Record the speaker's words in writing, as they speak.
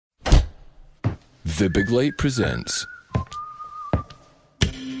The Big Light presents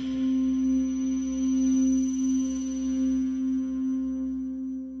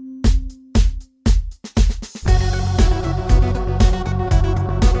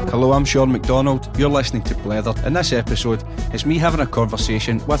Hello, I'm Sean McDonald. You're listening to Blethered. In this episode, it's me having a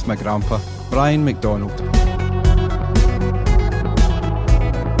conversation with my grandpa, Brian McDonald.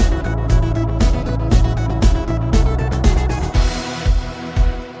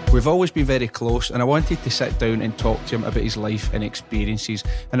 We've always been very close, and I wanted to sit down and talk to him about his life and experiences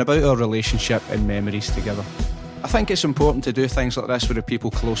and about our relationship and memories together. I think it's important to do things like this with the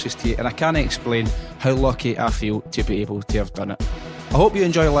people closest to you, and I can't explain how lucky I feel to be able to have done it. I hope you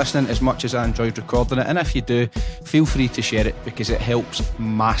enjoy listening as much as I enjoyed recording it, and if you do, feel free to share it because it helps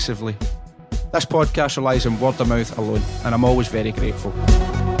massively. This podcast relies on word of mouth alone, and I'm always very grateful.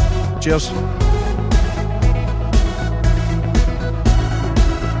 Cheers.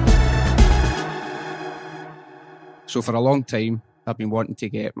 So for a long time, I've been wanting to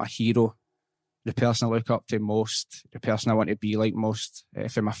get my hero, the person I look up to most, the person I want to be like most,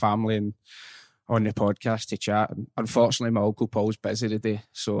 for my family and on the podcast to chat. And unfortunately, my Uncle Paul's busy today,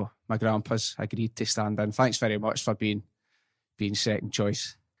 so my grandpa's agreed to stand in. Thanks very much for being second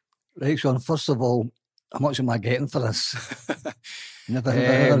choice. Right, Sean, first of all, how much am I getting for this?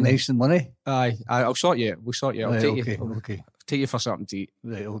 Never mentioned money. Aye, I'll sort you. We'll sort you. I'll Right, take okay, you. okay. I'll take you for something to eat.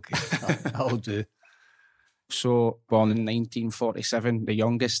 Right, okay. That'll do. So, born in 1947, the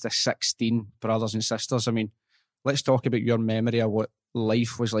youngest of 16 brothers and sisters. I mean, let's talk about your memory of what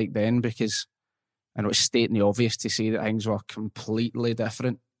life was like then, because I know it's stating the obvious to say that things were completely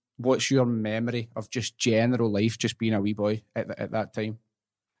different. What's your memory of just general life, just being a wee boy at that time?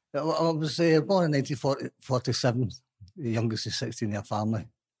 I was born in 1947, the youngest of 16 in our family.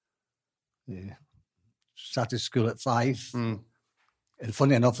 Started school at 5. And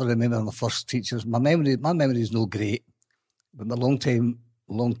funny enough, I remember my first teachers. My memory is no great, but my long-term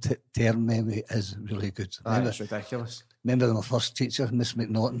memory is really good. That's ridiculous. Remember my first teacher, Miss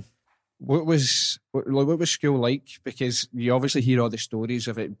McNaughton. What was school like? Because you obviously hear all the stories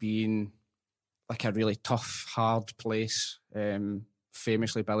of it being like a really tough, hard place.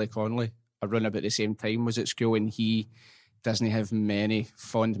 Famously, Billy Connolly, around about the same time, was at school, and he doesn't have many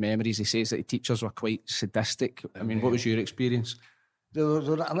fond memories. He says that the teachers were quite sadistic. I mean, what was your experience?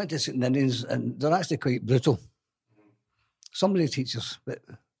 I went to St Ninians, and they're actually quite brutal. Some of the teachers, but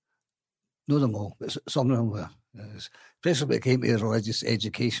not them all, but some of them were. Especially when it came to religious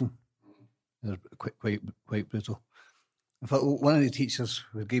education, they're quite brutal. In fact, one of the teachers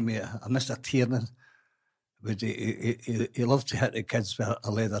who gave me a Mr. Tiernan, he loved to hit the kids with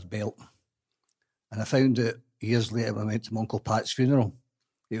a leather belt. And I found out years later when I went to my Uncle Pat's funeral,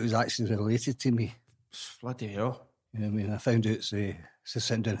 it was actually related to me. Bloody hell. You know what I mean? I found out, to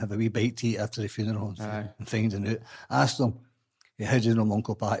sit down and have a wee bite to eat after the funeral and finding out. I asked him, how do you know my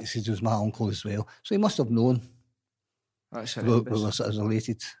Uncle Pat? He said he was my uncle as well. So he must have known. That's we were sort of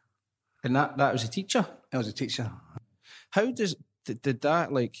related. And that was a teacher? I was a teacher. How did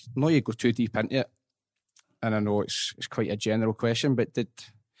that, like, not you go too deep into it, and I know it's quite a general question, but do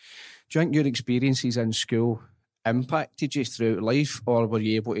you think your experiences in school impacted you throughout life, or were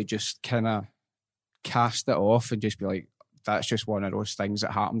you able to just kind of cast it off and just be like, that's just one of those things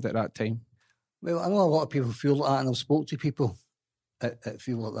that happened at that time? Well, I know a lot of people feel like that, and I've spoke to people that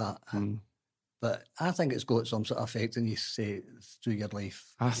feel like that. But I think it's got some sort of effect on you, say, through your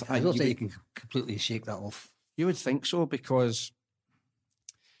life. I don't think you can completely shake that off. You would think so, because,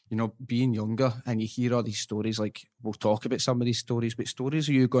 you know, being younger and you hear all these stories, like, we'll talk about some of these stories, but stories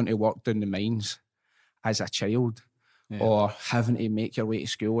of you going to work down the mines as a child, or having to make your way to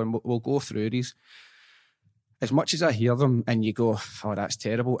school, and we'll go through these. As much as I hear them and you go, oh, that's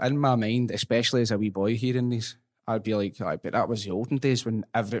terrible, in my mind, especially as a wee boy hearing these, I'd be like, oh, but that was the olden days when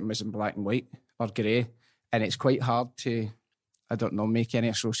everything was in black and white or grey. And it's quite hard to, I don't know, make any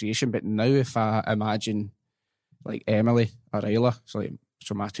association. But now if I imagine like Emily or Isla, so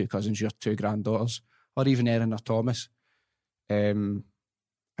my two cousins, your two granddaughters, or even Erin or Thomas, again,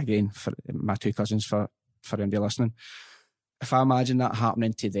 for my two cousins, for anybody listening, if I imagine that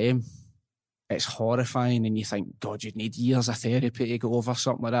happening to them, it's horrifying, and you think, God, you'd need years of therapy to go over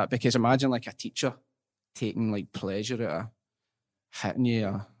something like that. Because imagine like a teacher taking like pleasure out of hitting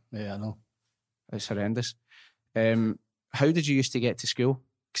you. I know. It's horrendous. How did you used to get to school?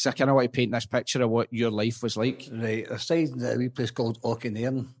 Because I kind of want to paint this picture of what your life was like. Right, I stayed in a wee place called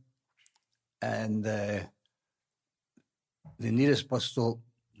Auchinairn, and the nearest bus stop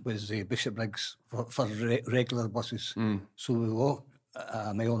was Bishopbriggs for regular buses. So we walked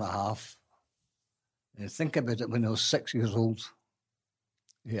a mile and a half. And think about it, when I was 6 years old,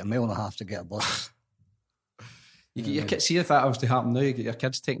 a mile and a half to get a bus. You get your kids, see if that was to happen now, you get your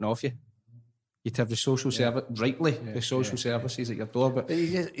kids taken off you. You'd have the social service, rightly, the social services at your door. But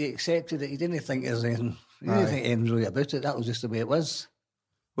he accepted it. He didn't think there's anything. He didn't think anything really about it. That was just the way it was.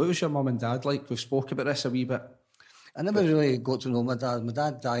 What was your mum and dad like? We've spoke about this a wee bit. I never really got to know my dad. My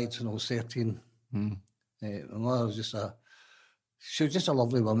dad died when I was 13. My mother was she was just a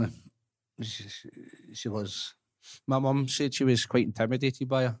lovely woman. She was. My mum said she was quite intimidated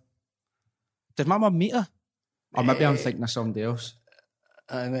by her. Did my mum meet her? Or maybe I'm thinking of somebody else.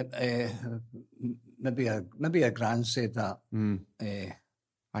 Maybe a grand said that.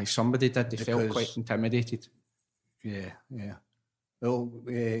 Aye, somebody did. They felt quite intimidated. Yeah. Well,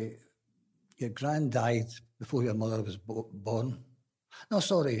 your grand died before your mother was born. No,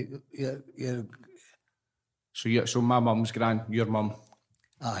 sorry. So my mum's grand, your mum.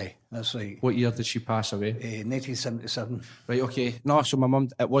 Aye, that's right. What year did she pass away? 1977. Right, okay. No, so my mum,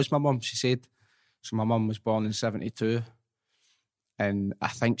 it was my mum, she said. So my mum was born in 72. And I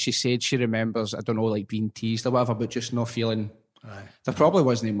think she said she remembers, I don't know, like being teased or whatever, but just not feeling... Aye. There probably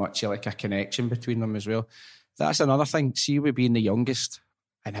wasn't much like a connection between them as well. That's another thing. See, we being the youngest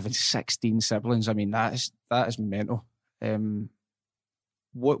and having 16 siblings, I mean, that is mental.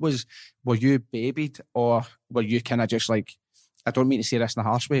 Were you babied, or were you kind of just like, I don't mean to say this in a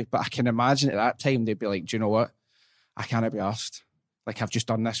harsh way, but I can imagine at that time they'd be like, do you know what? I can't be arsed. Like, I've just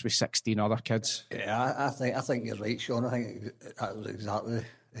done this with 16 other kids. Yeah, I think you're right, Sean. I think that was exactly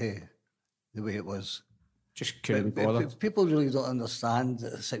the way it was. Just couldn't be bothered. People really don't understand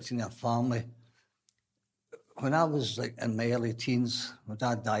that a 16-year family. When I was like in my early teens, my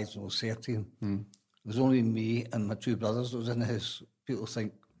dad died when I was 13. It was only me and my two brothers that was in the house. People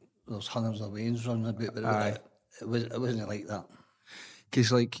think there's hundreds of wains running about, but it wasn't like that.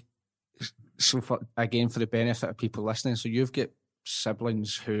 Because, like, so for the benefit of people listening, so you've got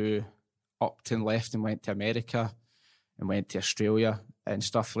siblings who upped and left and went to America and went to Australia and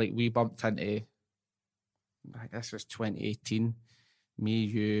stuff. Like, we bumped into, I guess it was 2018, me,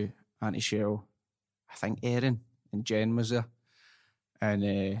 you, Auntie Cheryl, I think Erin and Jen was there.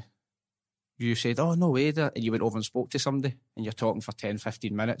 And you said, oh, no way, and you went over and spoke to somebody and you're talking for 10,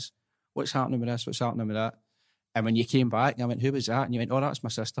 15 minutes. What's happening with this? What's happening with that? And when you came back, I went, who was that? And you went, oh, that's my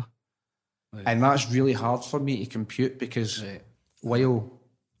sister. Right. And that's really hard for me to compute because while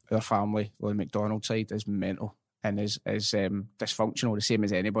our family, on the McDonald side, is mental and is dysfunctional, the same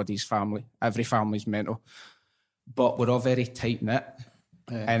as anybody's family. Every family's mental. But we're all very tight-knit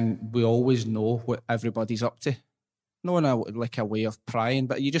and we always know what everybody's up to. Not in a way of prying,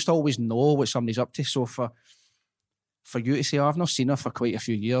 but you just always know what somebody's up to. So for you to say, oh, I've not seen her for quite a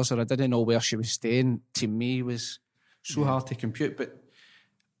few years, or I didn't know where she was staying, to me was so hard to compute. But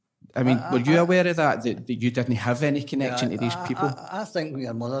I mean, were you aware of that you didn't have any connection to these people? I think when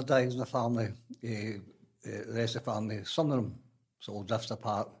your mother dies in the family, the rest of the family, some of them sort of drift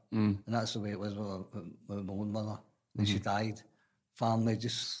apart. And that's the way it was with my own mother. When she died, family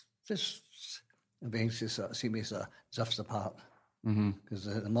just eventually sort of seemed to sort of drift apart. Because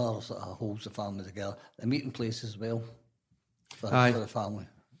the mother sort of holds the family together. The meeting place as well for the family.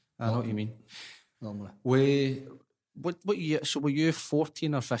 I know what you mean. Normally. What year? So were you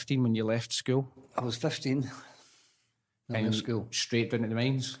 14 or 15 when you left school? I was 15. I left school. Straight down to the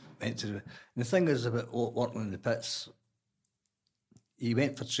mines? And the thing is about working in the pits, you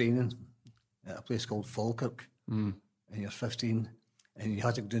went for training at a place called Falkirk, and you're 15, and you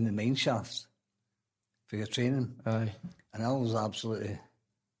had to go down the mine shaft for your training. Aye. And I was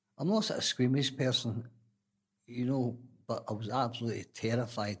I'm not such a squeamish person, but I was absolutely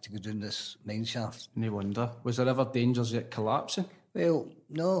terrified to go down this mine shaft. No wonder. Was there ever dangers of it collapsing? Well,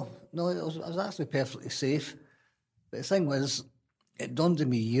 no, it was actually perfectly safe. But the thing was, it dawned on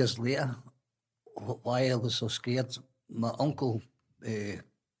me years later why I was so scared. My uncle,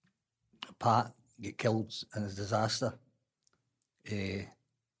 Pat, got killed in a disaster a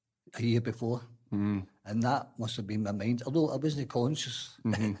year before. And that must have been my mind. Although I wasn't conscious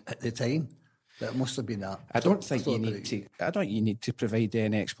at the time, but it must have been that. I don't think you need to provide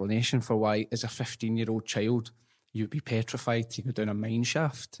any explanation for why, as a 15-year-old child, you'd be petrified to go down a mine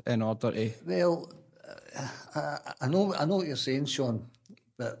shaft in order to... Well, I know what you're saying, Sean,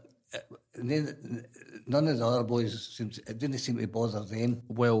 but none of the other boys it didn't seem to bother them.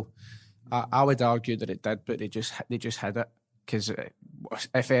 Well, I would argue that it did, but they just hid it. Because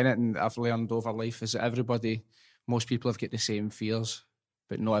if anything I've learned over life is that most people have got the same fears,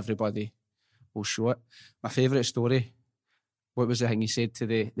 but not everybody will show it. My favourite story, what was the thing you said to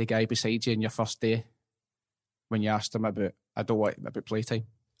the guy beside you on your first day when you asked him about playtime?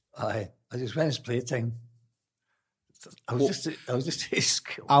 Aye, I just went to playtime. I was just at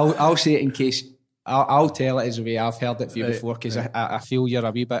school. I'll say it in case I'll tell it as the way I've heard it for you before, because I feel you're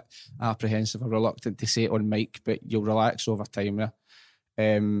a wee bit apprehensive or reluctant to say it on mic, but you'll relax over time there.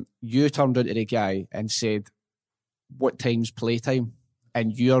 You turned into the guy and said, what time's playtime?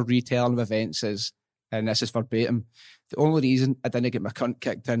 And your retelling of events is, and this is verbatim, the only reason I didn't get my cunt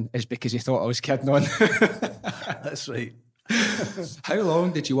kicked in is because you thought I was kidding on. That's right. How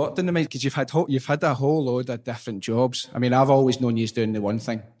long did you work in the mine? Because you've had a whole load of different jobs. I mean, I've always known you as doing the one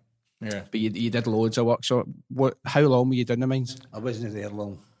thing. Yeah. But you did loads of work. So how long were you doing the mines? I wasn't there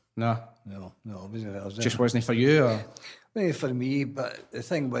long. No, I wasn't there. Just wasn't for you? Or? Maybe for me, but the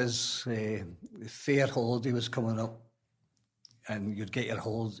thing was, the fair holiday was coming up, and you'd get your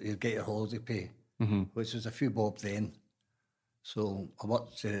holiday pay, which was a few bob then. So I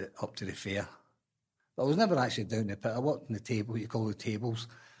worked up to the fair. But I was never actually down the pit. I worked in the table, you call the tables.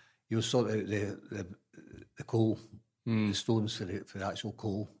 You would sort out the coal, the stones for the actual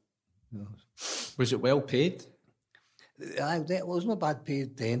coal. You know. Was it well paid? It was not bad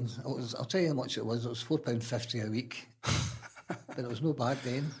paid then. I'll tell you how much it was. It was £4.50 a week. But it was no bad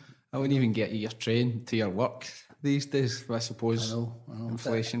then. I wouldn't even get you your train to your work these days, I suppose. I know.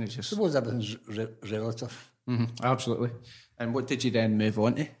 Inflation is just... I suppose everything's relative. Absolutely. And what did you then move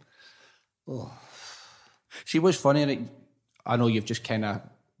on to? Oh. See, what's funny, like, I know you've just kind of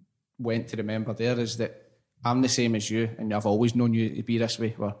went to remember there, is that I'm the same as you, and I've always known you to be this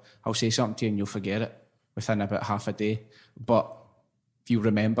way, where I'll say something to you and you'll forget it within about half a day. But if you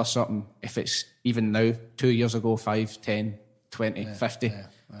remember something, if it's even now, 2 years ago, 5, 10, 20, 50,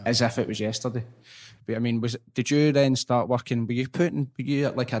 as if it was yesterday. But I mean, did you then start working, were you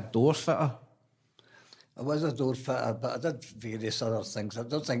like a door fitter? I was a door fitter, but I did various other things. I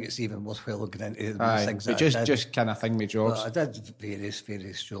don't think it's even worthwhile going into things that just kind of thing with jobs. But I did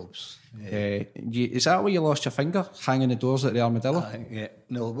various jobs. Is that where you lost your finger, hanging the doors at the Armadillo?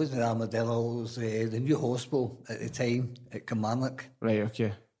 No, it wasn't the Armadillo. It was the new hospital at the time at Kilmarnock. Right,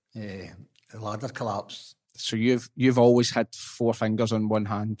 okay. The ladder collapsed. So you've always had 4 fingers on one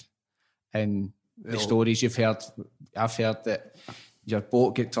hand, and the stories you've heard, I've heard that your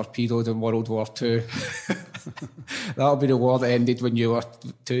boat got torpedoed in World War II. That'll be the war that ended when you were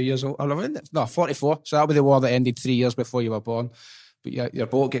 2 years old. No, 44. So that'll be the war that ended 3 years before you were born. But your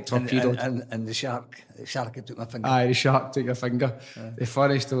boat got torpedoed. And the shark had took my finger. Aye, the shark took your finger. The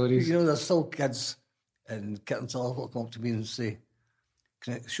funny stories. You know, there's still kids in Kittenthall who come up to me and say,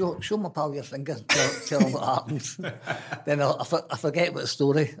 "Can I show my pal your finger, tell him what happened." Then I forget what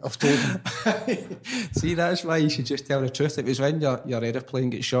story I've told him. See, that's why you should just tell the truth. It was when your aeroplane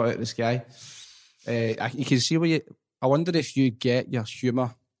gets shot out of the sky. You can see I wonder if you get your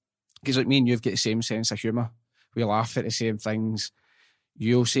humour, because like me and you've got the same sense of humour. We laugh at the same things.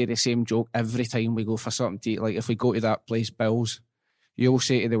 You'll say the same joke every time we go for something to eat. Like if we go to that place, Bill's, you'll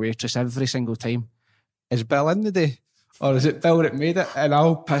say to the waitress every single time, "Is Bill in the day? Or is it Bill that made it?" And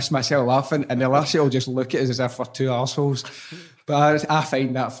I'll piss myself laughing, and the lassie will just look at us as if we're two arseholes. But I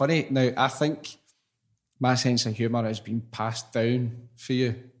find that funny. Now, I think my sense of humour has been passed down for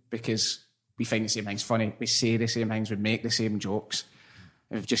you because we find the same things funny. We say the same things. We make the same jokes.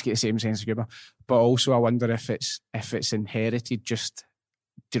 We've just got the same sense of humour. But also, I wonder if it's inherited. Just,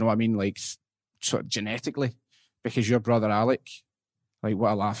 do you know what I mean? Like sort of genetically, because your brother Alec, like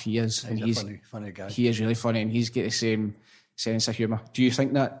what a laugh he is, and he's a funny guy. He is really funny, and he's got the same sense of humour. Do you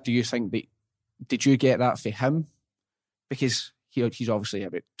think that? Did you get that for him? Because he's obviously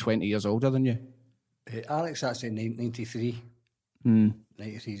about 20 years older than you. Alec's actually 93.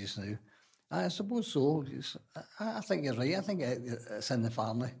 93 just now. I suppose so. I think you're right. I think it's in the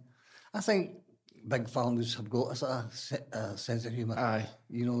family. I think big families have got a sort of sense of humour. Aye.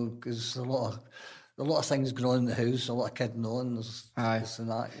 You know, because a lot of things going on in the house, a lot of kidding on, there's this and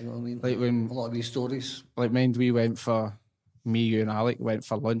that, you know what I mean? Like when, a lot of these stories. Like mind we went for, me, you and Alec went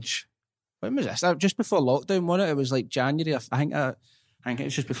for lunch. When was this? Just before lockdown, wasn't it? It was like January. I think it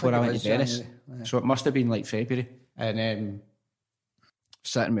was just before I went to Venice. Yeah. So it must have been like February. And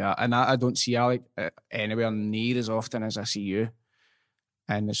sitting with and I don't see Alec anywhere near as often as I see you.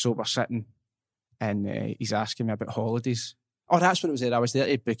 And so we're sitting and he's asking me about holidays. Oh, that's what it was there. I was there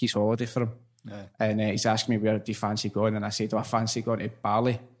to book his holiday for him. Yeah. And he's asking me, where do you fancy going? And I said, I fancy going to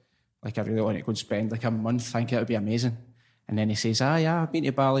Bali. Like, I really want to go and spend like a month. I think it would be amazing. And then he says, yeah, I've been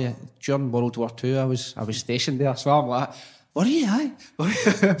to Bali during World War II. I was stationed there. So I'm like, what are you, aye?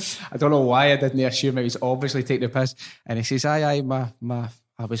 I don't know why I didn't assume it was obviously taking the piss. And he says, I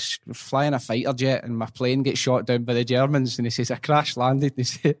was flying a fighter jet and my plane gets shot down by the Germans. And he says, I crash landed. And he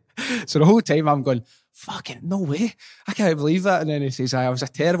said, so the whole time I'm going, fucking no way. I can't believe that. And then he says, I was a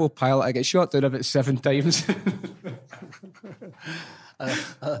terrible pilot. I get shot down about 7 times.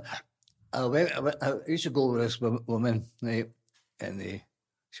 I used to go with this woman, right, and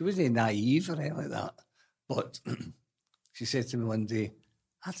she wasn't naive or anything like that, but she said to me one day,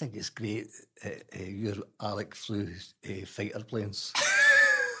 I think it's great your Alec flew fighter planes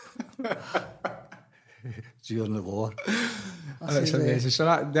during the war. That's amazing.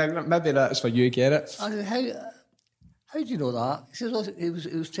 So maybe that's where you get it. I said, how do you know that? He says, well, he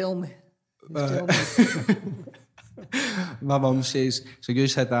was telling me. My mum says, so you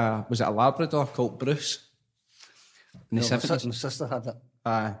had was it a Labrador called Bruce? No, my sister had it.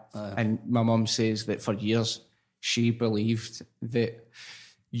 And my mum says that for years she believed that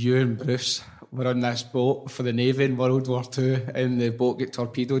you and Bruce were on this boat for the Navy in World War II, and the boat got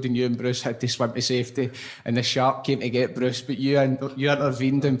torpedoed and you and Bruce had to swim to safety, and the shark came to get Bruce, but you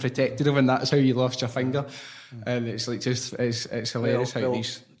intervened and protected him, and that's how you lost your finger. And it's like it's hilarious how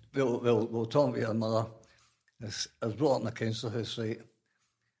these... We'll talk about your mother. I was brought up in a council house, right,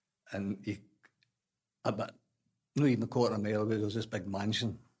 and not even a quarter of a mile away, there was this big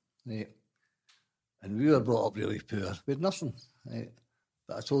mansion, right, and we were brought up really poor. We had nothing, right,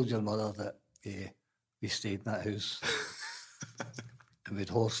 but I told your mother that we stayed in that house and we had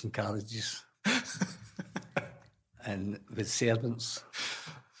horse and carriages and with servants,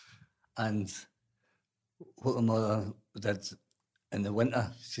 and what my mother did in the winter,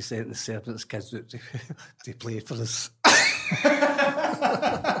 she sent the servants' kids out to play for us.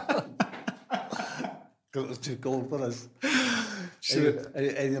 Because it was too cold for us.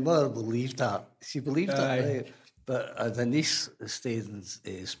 And your mother believed that. She believed that, right? But the niece stayed in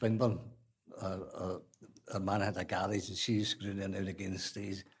Springburn. Her man had a garage and she used to go down there now and again and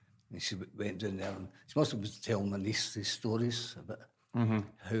stay. And she went down there and she must have been telling my niece these stories about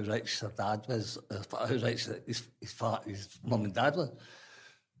how rich her dad was, how rich his mum and dad were.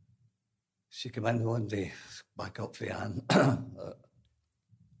 She came in one day, back up for Anne,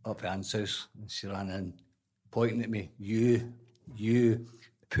 up at Anne's house, and she ran in, pointing at me, you,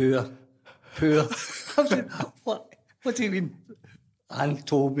 poor. I said, what do you mean? Anne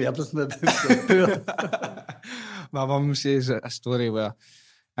told me everything about the poor. My mum says a story where,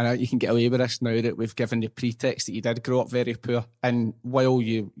 and you can get away with this now that we've given the pretext that you did grow up very poor, and while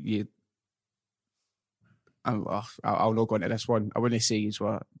I'll not go into this one, I wouldn't say you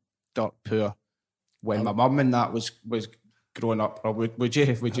were dirt poor when my mum and that was growing up, or would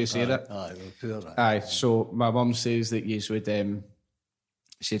you say that? Aye, we were poor. Aye, so my mum says that you would,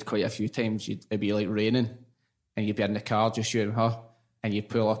 said quite a few times it'd be like raining and you'd be in the car, just you and her, and you'd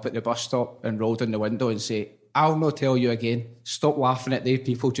pull up at the bus stop and roll down the window and say, I'll not tell you again, stop laughing at the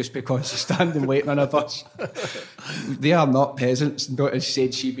people just because they're standing waiting on a bus. They are not peasants. And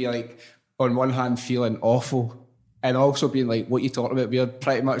said she'd be like, on one hand feeling awful and also being like, what are you talking about? We're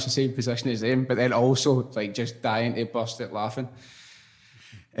pretty much the same position as them, but then also like just dying to burst out laughing.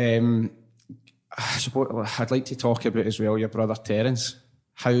 I suppose I'd like to talk about as well your brother Terence.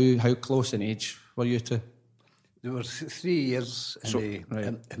 How close in age were you two? There were 3 years and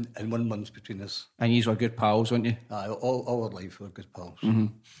 1 month between us. And you were good pals, weren't you? All our life we were good pals. Mm-hmm.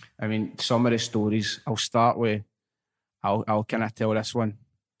 I mean, some of the stories, I'll start with, I'll kind of tell this one.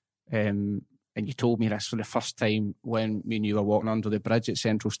 And you told me this for the first time when me and you were walking under the bridge at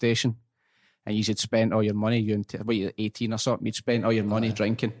Central Station, and you had spent all your money, you're 18 or something, you'd spent all your money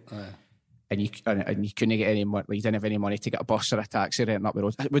drinking. And you couldn't get any money, you didn't have any money to get a bus or a taxi renting up the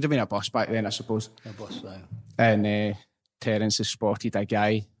road. It would have been a bus back then, I suppose. A bus, right. And Terence has spotted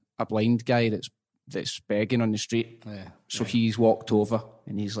a blind guy that's begging on the street. So he's walked over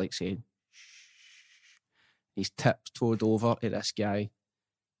and he's like saying, he's tiptoed over to this guy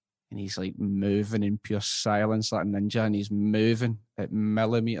and he's like moving in pure silence like a ninja, and he's moving at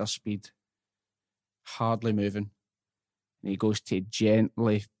millimetre speed, hardly moving. And he goes to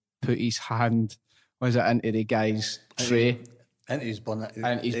gently put his hand, into the guy's tray. Into his bonnet.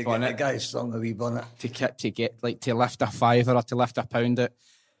 The guy's slung a wee bonnet. To lift a fiver or to lift a pound out.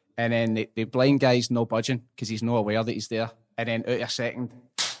 And then the blind guy's no budging because he's not aware that he's there. And then out of a second,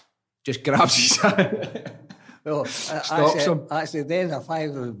 just grabs his hand. Well, stops him. Actually, then a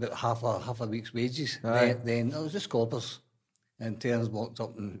fiver was about half a week's wages. Then it was just coppers. And Terence walked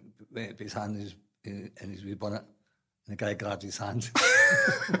up and went to put his hand in his wee bonnet. And the guy grabbed his hand.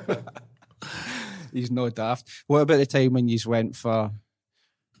 He's no daft. What about the time when you went for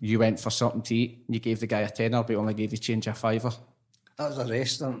something to eat and you gave the guy a tenner but only gave his change a fiver? That was a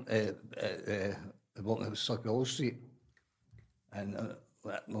restaurant walking up Suckwell Street. And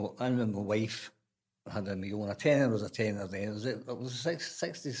my wife had a meal, and a tenner was a tenner then. It was the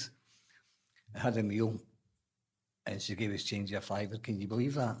 60s. I had a meal and she gave us change a fiver. Can you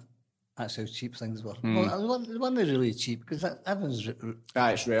believe that? That's how cheap things were. Well, they weren't really cheap because everyone's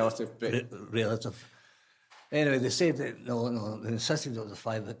It's relative, but relative. Anyway, they said that no, they insisted it was a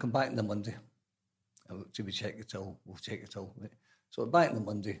 5. They come back on the Monday. Till we check your till, we'll check your till. Right? So back on the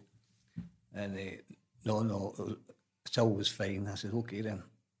Monday, and the till was fine. I said, okay then.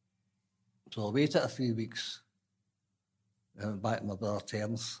 So I waited a few weeks. I went back to my brother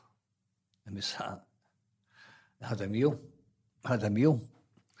Terence, and we sat. I had a meal.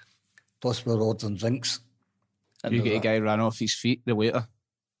 Plus we were ordering drinks. And you get a guy ran off his feet, the waiter.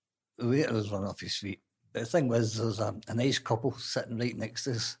 The waiter was run off his feet. The thing was, there was a nice couple sitting right next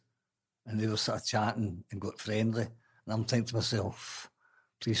to us, and they were sort of chatting and got friendly. And I'm thinking to myself,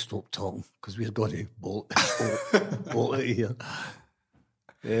 please stop talking, because we've got to bolt out of here.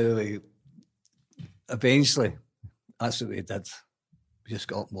 Anyway, eventually, that's what we did. We just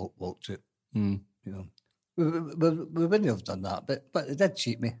got up and walked out. You know, we wouldn't have done that, but it did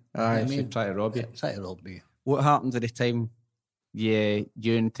cheat me. Aye, if you try to rob you. Try to rob me. What happened at the time? Yeah,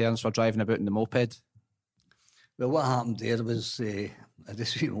 you and Terence were driving about in the moped. Well, what happened there was I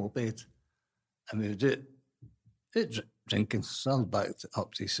just went moped, and we were drinking. So I was back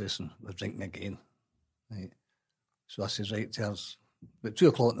up to his house and we're drinking again. Right. So I said, right, Terence, about 2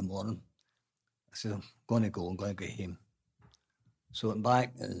 o'clock in the morning, I said, I'm going to go home. So I went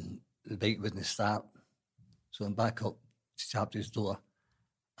back and the bike wouldn't start. So I'm back up to tap his door.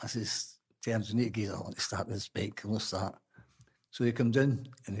 I says, Terence, you need to get on to start this bike. And we'll start. So he come down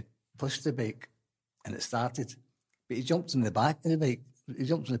and he pushed the bike and it started. But he jumped in the back of the bike. He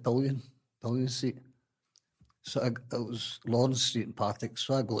jumped in the pillion seat. So it was Lawrence Street in Partick.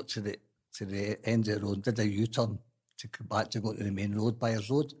 So I got to the end of the road, did a U-turn to come back to go to the main road, Byers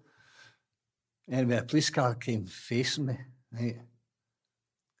Road. Anyway, a police car came facing me. Right?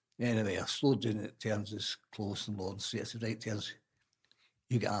 Anyway, I slowed down at Terence close and Lawrence Street. I said, right, Terence,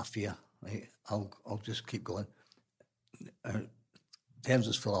 you get half here. Right? I'll just keep going. Terence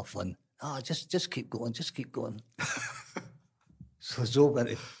was full of fun. Just keep going. So I drove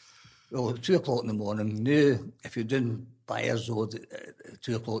into, 2 o'clock in the morning. Knew if you're doing Byers Road at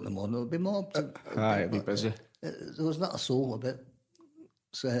 2 o'clock in the morning, it would be mobbed. It'd be busy. There was not a soul a bit.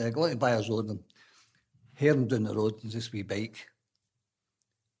 So I got to Byers Road and heard him down the road in this wee bike.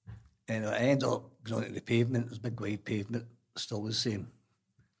 And I ended up going to the pavement. It was a big wide pavement, still the same.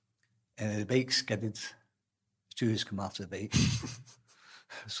 And the bike skidded. The two come after the bike.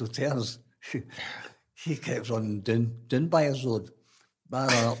 So Terence, he kept running down Byers Road, ran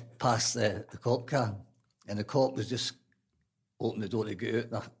up past the cop car, and the cop was just opening the door to get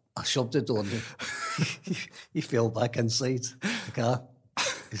out. And I shoved the door, and he fell back inside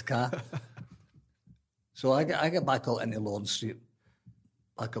his car. So I get back out into Lawrence Street,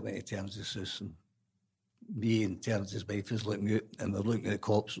 back up into Terence's house, and me and Terence's wife was looking out, and we're looking at the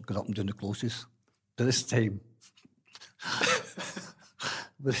cops going up and down the closes. But this time,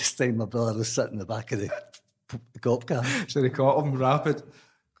 my brother was sitting in the back of the cop car. So they caught him rapid.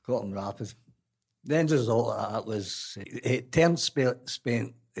 The end result of that was Terence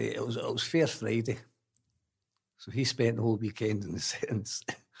spent it was Fair Friday, so he spent the whole weekend in the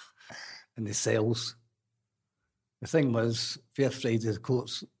cells. The thing was, Fair Friday, the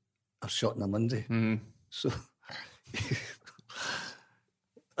courts are shut on a Monday, so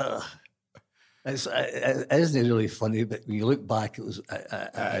it isn't really funny, but when you look back, it is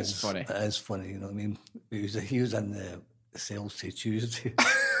funny. It is funny, you know what I mean? He was in the cells till Tuesday.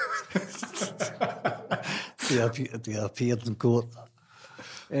 They appeared in court.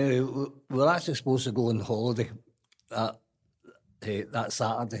 We were actually supposed to go on holiday that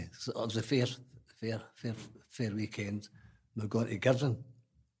Saturday. So it was a fair weekend. We were going to Girvan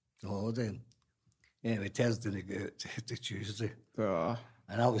on holiday. Anyway, Thursday they go out to Tuesday.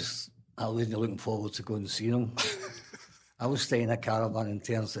 And I wasn't looking forward to going and seeing him. I was staying in a caravan in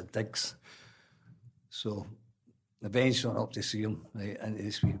Terence at Diggs. So eventually I went up to see him, right, into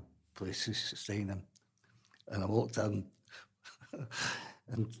this wee place he's staying in. And I walked in,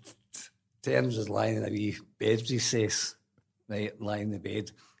 and Terence was lying in a wee bed recess, right, lying in the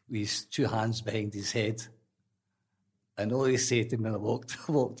bed with his 2 hands behind his head. And all he said to me when I walked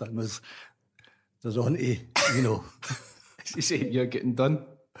in was, "There's on to, you know." He said, "You're getting done."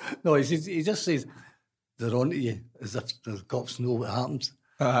 No, he just says, "They're on to you," as if the cops know what happened.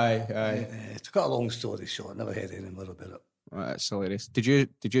 Aye. To cut a long story short, I never heard any more about it. Right, that's hilarious. Did you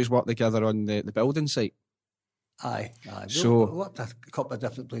work together on the building site? Aye. So we worked a couple of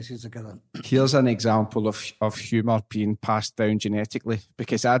different places together. Here's an example of humour being passed down genetically,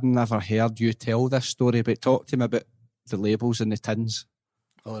 because I'd never heard you tell this story, but talk to me about the labels in the tins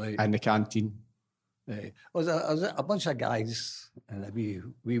All right. and the canteen. Was a bunch of guys in a wee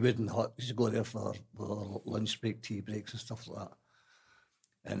wooden hut. We used to go there for lunch break, tea breaks and stuff like that.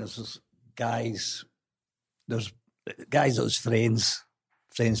 And there's guys that was friends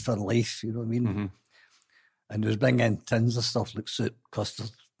for life, you know what I mean? Mm-hmm. And they was bringing in tins of stuff like soup,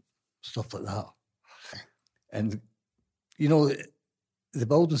 custard, stuff like that. And, you know, the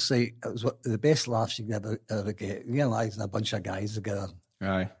building site, it was the best laughs you could ever get. Realising a bunch of guys together.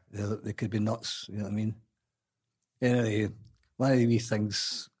 Aye. They could be nuts, you know what I mean? Anyway, one of the wee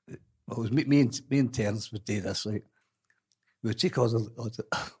things, well, it was me and Terence would do this, like, we would take all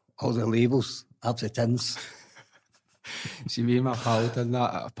the labels off the tins. See, me and my pal did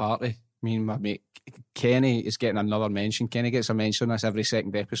that at a party. Me and my mate Kenny is getting another mention. Kenny gets a mention on this every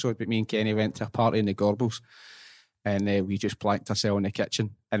second episode, but me and Kenny went to a party in the Gorbals and we just planked ourselves in the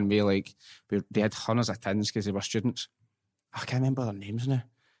kitchen and they had hundreds of tins because they were students. I can't remember their names now.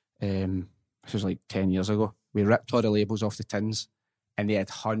 This was like 10 years ago. We ripped all the labels off the tins and they had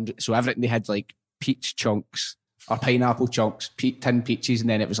hundreds. So everything, they had like peach chunks or pineapple chunks, tin peaches, and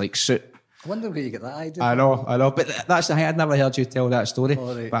then it was like soup. I wonder where you get that idea. I know. But that's the thing. I'd never heard you tell that story.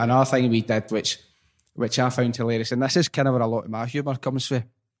 Oh, right. But another thing we did, which I found hilarious, and this is kind of where a lot of my humour comes from.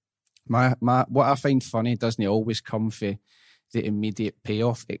 What I find funny doesn't always come from the immediate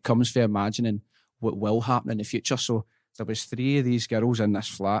payoff. It comes from imagining what will happen in the future. So there was 3 of these girls in this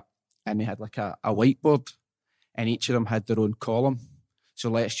flat, and they had like a whiteboard, and each of them had their own column.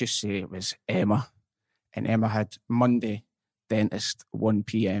 So let's just say it was Emma, and Emma had Monday, dentist, 1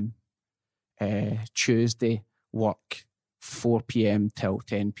 p.m. Tuesday, work, 4 p.m. till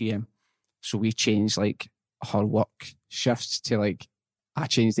 10 p.m. So we changed like her work shifts to like, I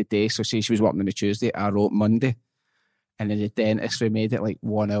changed the day. So say she was working on the Tuesday, I wrote Monday. And then the dentist, we made it like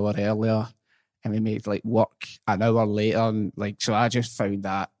 1 hour earlier. And we made like work an hour later. And like, so I just found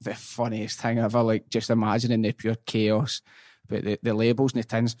that the funniest thing ever, like just imagining the pure chaos. But the labels and the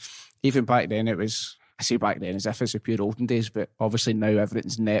tins, even back then it was, I say back then as if it's the pure olden days, but obviously now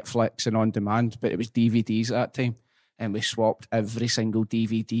everything's Netflix and on demand, but it was DVDs at that time. And we swapped every single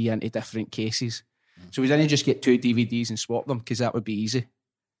DVD into different cases. So we didn't just get 2 DVDs and swap them because that would be easy.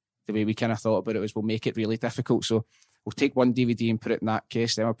 The way we kind of thought about it was we'll make it really difficult. So we'll take 1 DVD and put it in that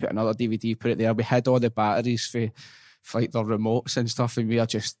case, then we'll put another DVD, put it there. We hid all the batteries for like the remotes and stuff, and we are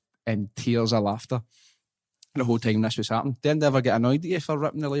just in tears of laughter the whole time this was happening. Didn't ever get annoyed at you for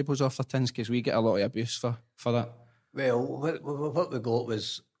ripping the labels off the tins because we get a lot of abuse for that. Well, what we got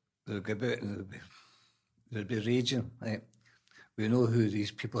was they'd go about and they'd be raging. Right? We know who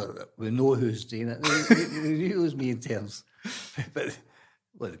these people are. We know who's doing it. They knew it was me and Terence. But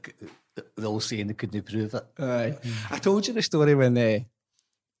well, they're all saying they couldn't prove it. I told you the story when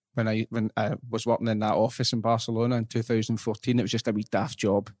I was working in that office in Barcelona in 2014. It was just a wee daft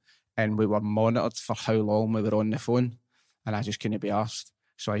job. And we were monitored for how long we were on the phone. And I just couldn't be arsed.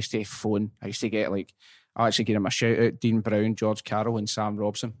 So I used to phone. I used to get I actually gave him a shout out, Dean Brown, George Carroll and Sam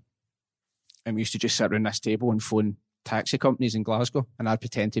Robson. And we used to just sit around this table and phone taxi companies in Glasgow. And I'd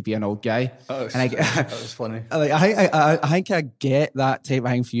pretend to be an old guy. That was funny. I think I get that type of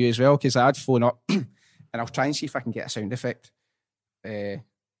thing for you as well. Because I'd phone up and I'll try and see if I can get a sound effect.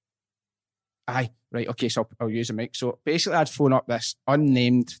 Right, okay, so I'll use a mic. So basically I'd phone up this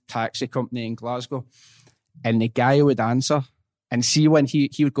unnamed taxi company in Glasgow and the guy would answer and see when he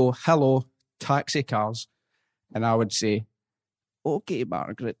would go, hello, taxi cars. And I would say, okay,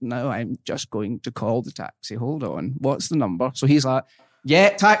 Margaret, now I'm just going to call the taxi. Hold on, what's the number? So he's like,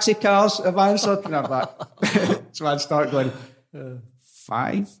 yeah, taxi cars have answered. And I'm like, so I'd start going,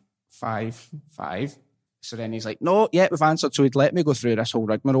 555. So then he's like, no, yeah, we've answered. So he'd let me go through this whole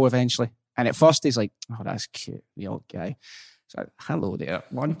rigmarole eventually. And at first he's like, oh, that's cute, the old guy. So, hello there,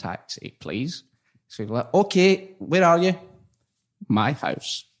 1 taxi, please. So he's like, okay, where are you? My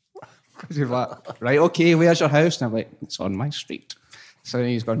house. He's like, right, okay, where's your house? And I'm like, it's on my street. So then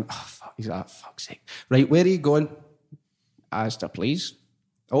he's going, oh, fuck. He's like, fuck's sake. Right, where are you going? Asda, please.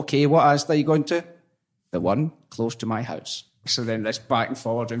 Okay, what Asda are you going to? The one close to my house. So then this back and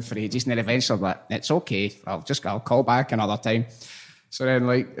forward and for ages. And then eventually I'm like, it's okay. I'll call back another time. So then,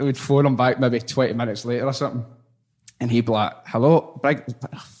 it would phone him back maybe 20 minutes later or something. And he'd be like, hello, Brig. Oh,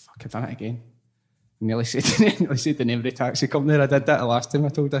 fuck, I've done it again. Nearly said the name of the taxi company. I did that the last time I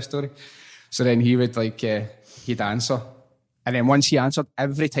told this story. So then he would, he'd answer. And then once he answered,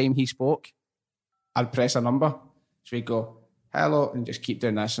 every time he spoke, I'd press a number. So he'd go, hello, and just keep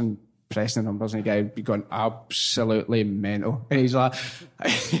doing this and pressing the numbers. And the guy would be going absolutely mental. And he's like,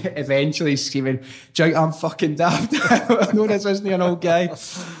 eventually screaming, do you think I'm fucking daft? No, this isn't an old guy.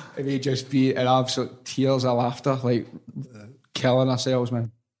 And he'd just be in absolute tears of laughter, killing ourselves,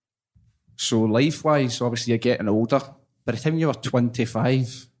 man. So life-wise, obviously you're getting older. By the time you were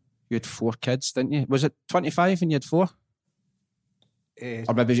 25, you had 4 kids, didn't you? Was it 25 and you had 4?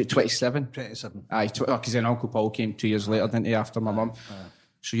 Or maybe was it 27? 27. Aye, because then Uncle Paul came 2 years later, didn't he, after my mum?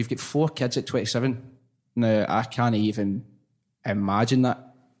 So you've got 4 kids at 27. Now, I can't even imagine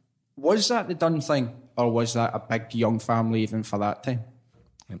that. Was that the done thing, or was that a big young family even for that time?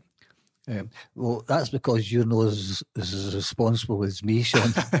 Well, that's because you're not as responsible as me,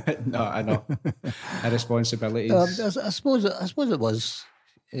 Sean. No, I know. Responsibilities. I suppose it was.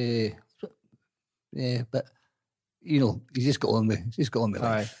 Yeah, but you know, you just got on with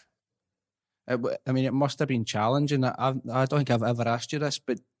life. I mean, it must have been challenging. I don't think I've ever asked you this,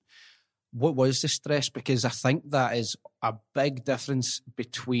 but what was the stress? Because I think that is a big difference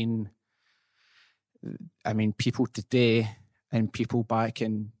between, I mean, people today and people back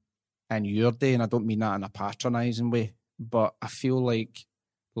in your day, and I don't mean that in a patronising way, but I feel like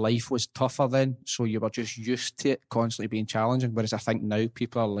life was tougher then, so you were just used to it constantly being challenging, whereas I think now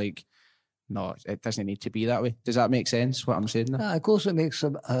people are like, no, it doesn't need to be that way. Does that make sense, what I'm saying there? Of course it makes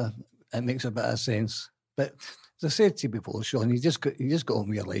a bit of sense. But as I said to you before, Sean, you just got on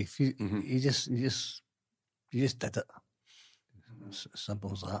with your life. You just did it. It's as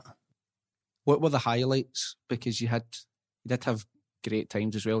simple as that. What were the highlights? Because you did have great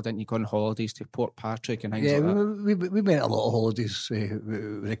times as well, didn't you? Go on holidays to Port Patrick and things like that. We went a lot of holidays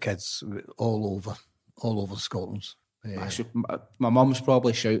with the kids all over Scotland. My mum's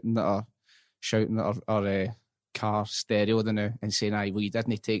probably shouting at our car stereo now and saying, "Aye, well, you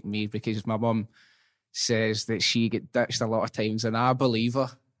didn't take me," because my mum says that she get ditched a lot of times, and I believe her.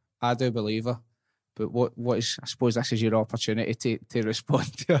 I do believe her. But what is? I suppose this is your opportunity to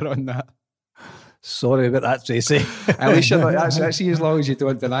respond to her on that. Sorry about that, Tracy. At least you're not, that's as long as you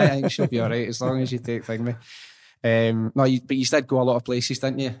don't deny it, I think she'll be all right, as long as you take thing me. But you did go a lot of places,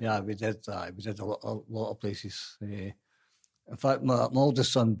 didn't you? Yeah, we did. We did a lot of places. In fact, my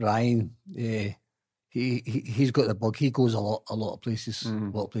oldest son Brian, he's got the bug. He goes a lot of places, a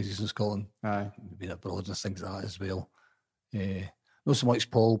lot of places in Scotland. Aye, been abroad and things like that as well. Not so much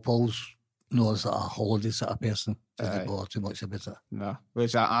Paul. Paul's not as a holiday sort of person. Doesn't bother too much about it. No,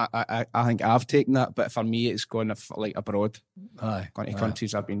 whereas I think I've taken that, but for me, it's going like abroad. Aye, going to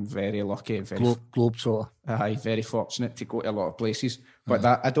countries. I've been very lucky, globetrotter. Aye, very fortunate to go to a lot of places. But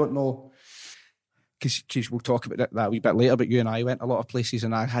that I don't know, because we'll talk about that a wee bit later. But you and I went a lot of places,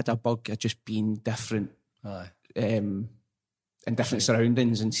 and I had a bug of just being different, in different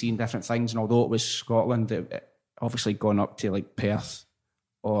surroundings and seeing different things. And although it was Scotland, it obviously gone up to like Perth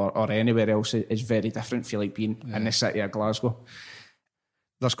or anywhere else is very different. Feel like being in the city of Glasgow.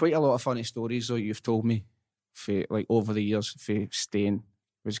 There's quite a lot of funny stories though you've told me for like over the years for staying.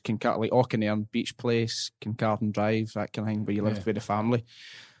 It was like Auchinleirn Beach Place, Kincardine Drive, that kind of thing, where you lived with the family.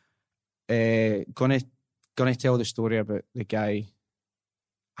 Gonna tell the story about the guy.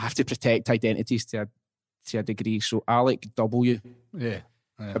 I have to protect identities to a degree. So Alec W.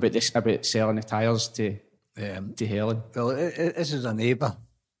 About selling the tyres to Helen. Well, this is a neighbour.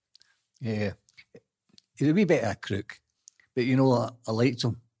 Yeah, he's a wee bit of a crook, but you know, I liked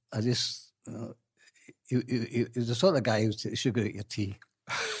him. I just, he was the sort of guy who would take sugar at your tea.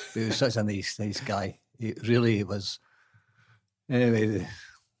 He was such a nice guy. He really was. Anyway, the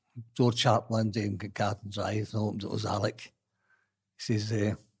door chap one day in Kincardine Drive, and opened it was Alec. He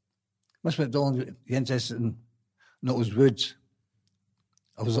says, Miss McDonald, you interested in Nuttall's Woods?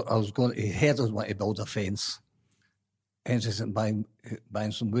 I was going. He heard I was wanting to build a fence. Interested in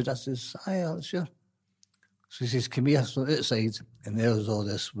buying some wood? I says, aye, sure. So he says, come here. So outside, and there was all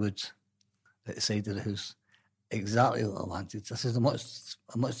this wood at the side of the house, exactly what I wanted. I says, how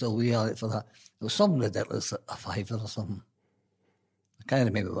much do we have for that? It was something ridiculous, a £5 or something. I can't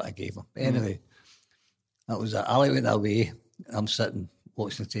remember what I gave him. But anyway, that was it. Ali went away. I'm sitting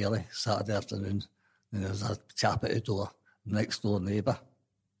watching the telly Saturday afternoon, and there was a chap at the door, next door neighbour.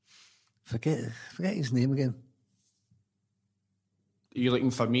 Forget his name again. Are you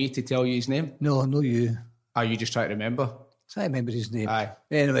looking for me to tell you his name? No you. Are you just trying to remember? So I remember his name. Aye.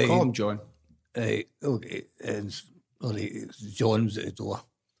 Anyway, call him John. Okay, and John's at the door.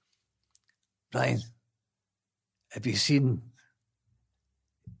 Brian, have you seen?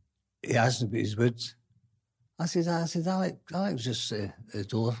 He asked about his woods. I said, Alec was just at the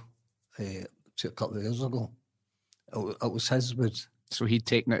door a couple of years ago. It was his wood. So he'd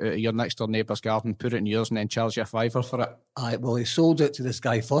taken it out of your next door neighbour's garden, put it in yours, and then charged you £5 for it? Aye, well, he sold it to this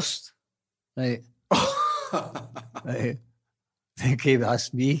guy first. Right. Right. Then came and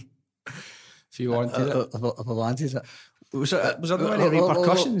asked me if you wanted it. If I wanted it. Was there no any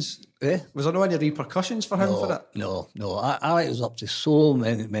repercussions? Was there no any repercussions for him for that? No. Alec was up to so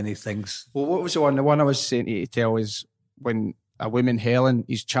many things. Well, what was the one? The one I was saying to you to tell is when a woman, Helen,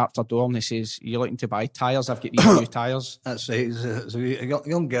 he's chapped her door and he says, "Are you looking to buy tyres? I've got these new tyres." That's right. It was a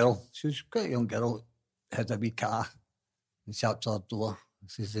young girl. She was quite a young girl. Had a wee car. And chapped her door.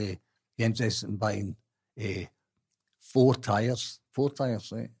 She says, "You interested in buying 4 tyres? 4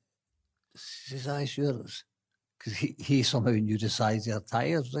 tyres, right?" She says, "Aye, sure." Because he somehow knew the size of her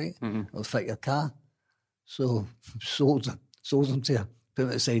tyres, right? Mm-hmm. It'll fit your car. So sold them to her, put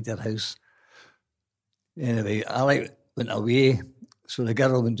them outside their house. Anyway, Alec went away. So the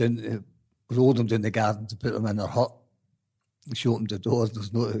girl went down, rolled them down the garden to put them in her hut. She opened the door.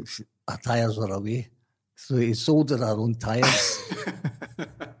 There's no, her tyres were away. So he sold her own tyres.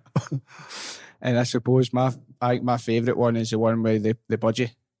 And I suppose my favourite one is the one with the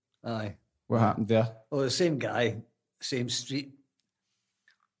budgie. Aye. What happened there? Oh, the same guy, same street.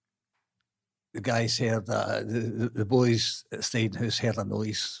 The guys heard the boys at Staying House heard a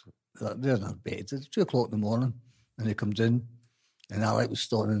noise. They're in their bed. It's 2 o'clock in the morning, and they come down, and Alec was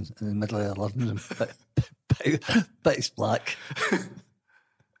standing in the middle of their living room, pitch black.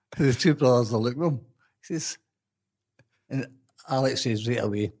 The 2 brothers are looking at him. He says, and Alec says right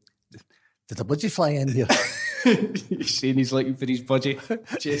away, "Did a budgie fly in here?" He's saying he's looking for his budgie,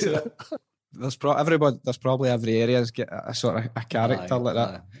 chasing it. There's probably every area's got a sort of a character like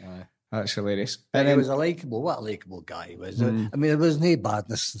that. Aye. That's hilarious. And he was a likeable guy he was. I mean, there was no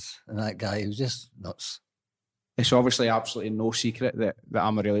badness in that guy. He was just nuts. It's obviously absolutely no secret that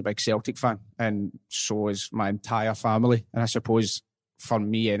I'm a really big Celtic fan, and so is my entire family. And I suppose for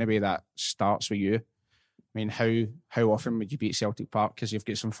me anyway, that starts with you. I mean, how often would you be at Celtic Park? Because you've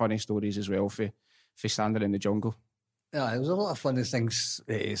got some funny stories as well for standing in the jungle. Yeah, there was a lot of funny things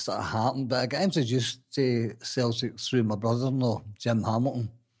that sort of happened, but I got introduced to Celtic through my brother-in-law, Jim Hamilton,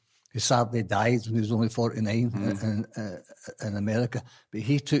 who sadly died when he was only 49 in America. But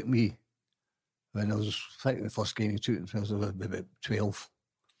he took me when I was fighting the first game. He took me when I was about 12,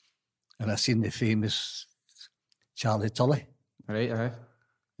 and I seen the famous Charlie Tully. Right, aye.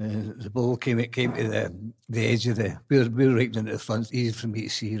 The ball came to the edge of we were right down at the front, easy for me to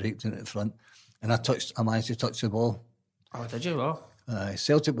see, right down at the front, and I managed to touch the ball. Oh, did you? Well,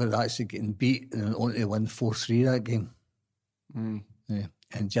 Celtic were actually getting beat and only to win 4-3 that game. Yeah.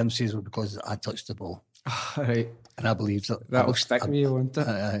 And Jim says, well, because I touched the ball. Right. And I believed it. That'll stick with you, won't it?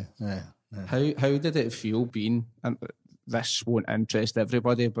 Aye. How did it feel being, and this won't interest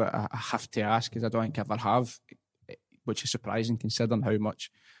everybody, but I have to ask because I don't think I ever have, which is surprising considering how much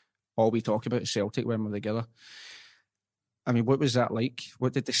all we talk about is Celtic when we're together. I mean, what was that like?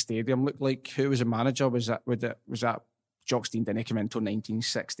 What did the stadium look like? Who was the manager? Was that Jock Stein didn't come in until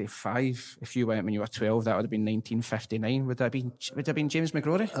 1965? If you went when you were 12, that would have been 1959. Would that have been James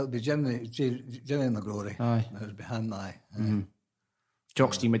McGrory? It would be Jimmy McGrory. Aye. It was behind my.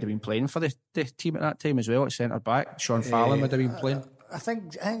 Jock Stein would have been playing for the team at that time as well at centre back. Sean Fallon would have been playing. I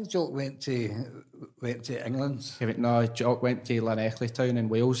think Jock went to England. No, Jock went to Llanelli Town in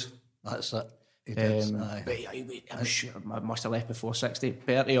Wales. That's it. He did. But I'm sure I must have left before 60.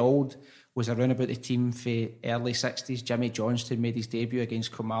 Bertie Auld was around about the team for early 60s. Jimmy Johnston made his debut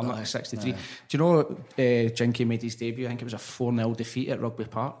against Kilmarnock in 63. Do you know Jinky made his debut? I think it was a 4-0 defeat at Rugby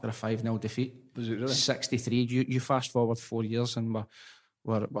Park, or a 5-0 defeat. Was it really? 63. You fast forward 4 years and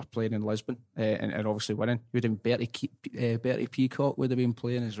we're playing in Lisbon and obviously winning. You would have Bertie Peacock would have been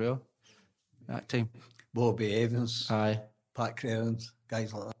playing as well that time. Bobby Evans. Aye. Pat Crerand,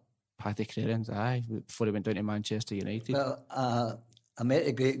 guys like that. Paddy Crerand, aye, before he went down to Manchester United. Well, I met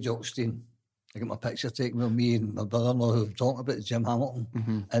a great Jock Stein. I got my picture taken with me and my brother-in-law who were talking about Jim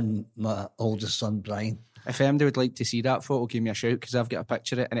Hamilton and my oldest son, Brian. If anybody would like to see that photo, give me a shout because I've got a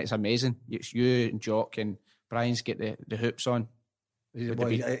picture of it and it's amazing. It's you and Jock and Brian's got the hoops on. He's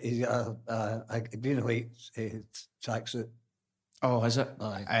got a green and white tracksuit. Oh, is it?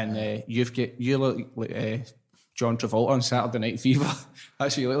 Aye. And you look like John Travolta on Saturday Night Fever.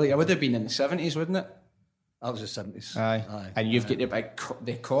 That's what you look like. It would have been in the 70s, wouldn't it? That was the 70s. Aye. And you've got the big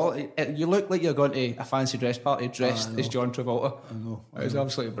the collar. You look like you're going to a fancy dress party dressed as John Travolta. I know. It was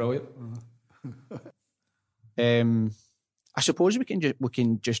absolutely brilliant. I suppose we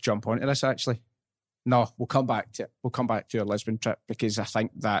can just jump onto this actually. No, we'll come back to our Lisbon trip because I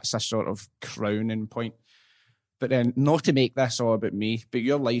think that's a sort of crowning point. But then, not to make this all about me, but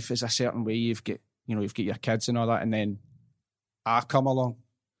your life is a certain way. You've got your kids and all that, and then I come along.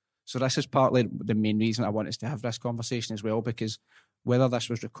 So this is partly the main reason I want us to have this conversation as well, because whether this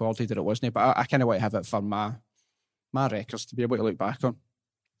was recorded or it wasn't, but I kind of want to have it for my records to be able to look back on.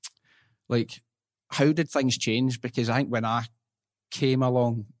 Like, how did things change? Because I think when I came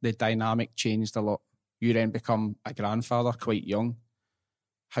along, the dynamic changed a lot. You then become a grandfather quite young.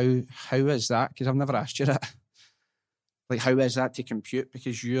 How is that? Because I've never asked you that. Like, how is that to compute?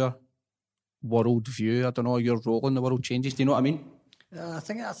 Because your world view, I don't know, your role in the world changes. Do you know what I mean? I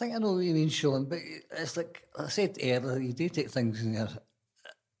think I know what you mean, Sean. But it's like I said earlier, you do take things in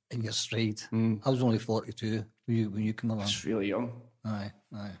your stride. I was only 42 when you came along. It's really young. Aye.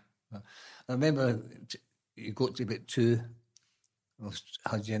 I remember you got to about 2. I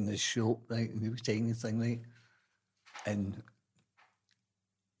had you in the shop, right, and you were tiny thing, right, and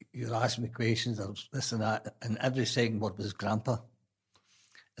you were asking me questions, I was this and that, and every second word was grandpa.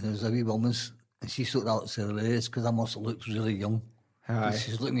 And there was a wee woman, and she sort of said, it's because I must have looked really young.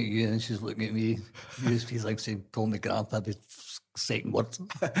 She's looking at you and she's looking at me. You feel like saying, call me grandpa every second word.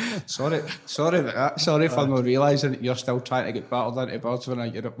 Sorry about that. Sorry for not realising that you're still trying to get battled into birds when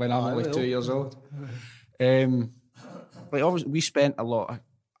I'm only 2 years old. Like obviously,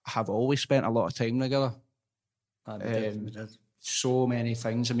 have always spent a lot of time together. We did. So many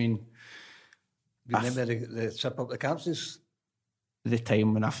things. I mean, you remember the trip up the Campsies? The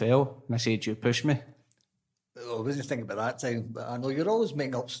time when I fell and I said, you pushed me. I wasn't thinking about that time, but I know you're always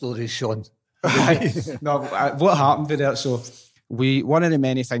making up stories, Sean. No, what happened with that? So one of the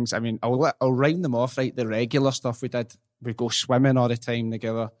many things, I mean, I'll rhyme them off, right? The regular stuff we did. We'd go swimming all the time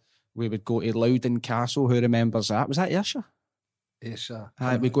together. We would go to Loudon Castle. Who remembers that? Was that Ayrshire? Ayrshire.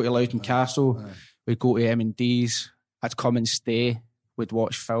 We'd go to Loudon Castle. We'd go to M&D's. I'd come and stay. We'd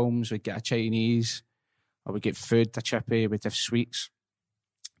watch films. We'd get a Chinese. Or we'd get food, a chippy. We'd have sweets.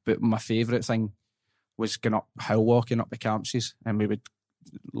 But my favourite thing was going up hill walking up the Campsies. And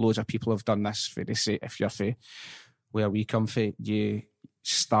loads of people have done this for the sake, if you're for where we come from, you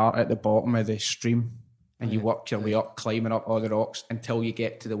start at the bottom of the stream and you work your way up, climbing up all the rocks until you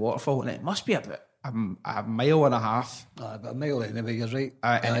get to the waterfall. And it must be about a mile and a half. About a mile anyway, you're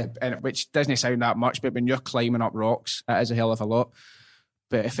right. Which doesn't sound that much, but when you're climbing up rocks, it is a hell of a lot.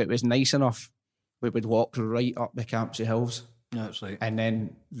 But if it was nice enough, we would walk right up the Campsie Hills. Yeah, that's right. And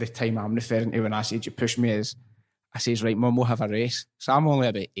then the time I'm referring to when I said you push me is, I says, right, Mum, we'll have a race. So I'm only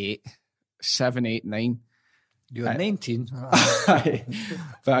about 7, 8, 9. You're 19.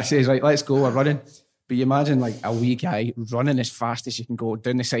 But I says, right, let's go, we're running. But you imagine like a wee guy running as fast as you can go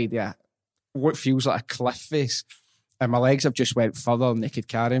down the side of what feels like a cliff face. And my legs have just went further than they could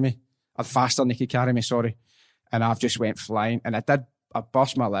carry me. Or faster than they could carry me, sorry. And I've just went flying. And I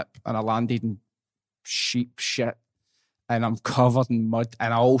burst my lip and I landed in sheep shit. And I'm covered in mud.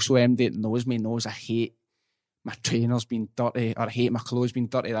 And I also MD knows me knows I hate my trainers being dirty or I hate my clothes being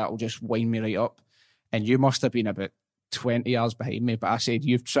dirty. That'll just wind me right up. And you must have been about 20 yards behind me. But I said,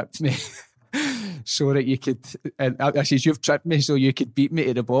 you've tripped me. So that you could, and I says, you've tripped me so you could beat me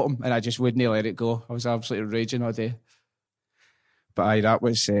to the bottom, and I just wouldn't let it go. I was absolutely raging all day. But that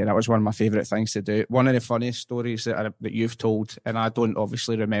was one of my favourite things to do. One of the funniest stories that you've told, and I don't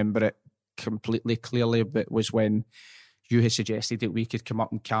obviously remember it completely clearly, but was when you had suggested that we could come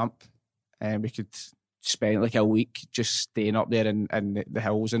up and camp, and we could spend like a week just staying up there in the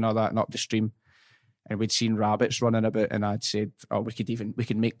hills and all that, and up the stream. And we'd seen rabbits running about, and I'd said, oh, we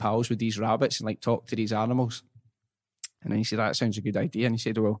could make pals with these rabbits and like talk to these animals. And then he said, that sounds a good idea. And he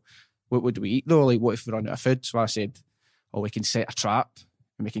said, well, what would we eat though? Like, what if we run out of food? So I said, oh, we can set a trap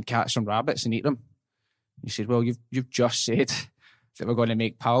and we can catch some rabbits and eat them. He said, well, you've just said that we're going to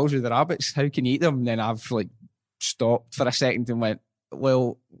make pals with the rabbits. How can you eat them? And then I've like stopped for a second and went,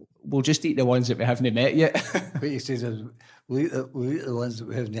 well, we'll just eat the ones that we haven't met yet. What you said is, we'll eat the ones that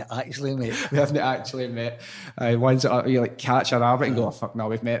we haven't actually met. We haven't actually met. Ones that you like catch a rabbit and go, oh, fuck no,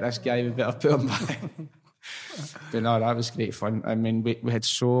 we've met this guy, we better put him back. But no, that was great fun. I mean, we had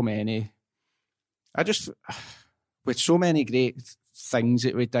so many. With so many great things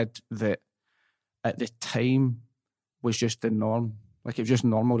that we did that at the time was just the norm. Like, it was just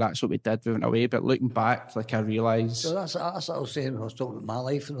normal, that's what we did, we went away. But looking back, like, I realised... So that's what I was saying when I was talking about my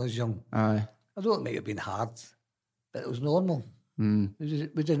life when I was young. Aye. I don't think it might have been hard, but it was normal. We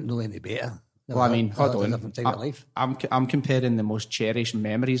didn't know any better. Well, I mean, hold on. A different time of life. I'm comparing the most cherished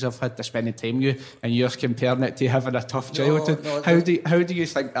memories I've had to spending time with you, and you're comparing it to having a tough childhood. How do you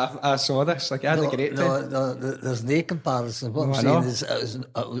think I saw this? Like, I had a great time. No, there's no comparison. What I'm saying is,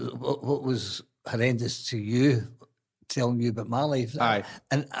 what was horrendous to you, telling you about my life. Aye.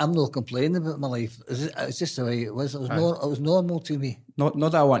 And I'm not complaining about my life. It's just the way it was. It was normal to me. Not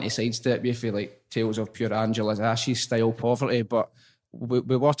that I want to sidestep you for like Tales of Pure Angela's Ashes style poverty, but we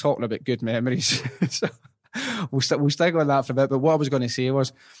were talking about good memories. So we'll stick on that for a bit. But what I was going to say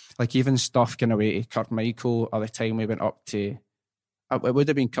was, like, even stuff kind of way to Kirkmichael, or the time we went up to it would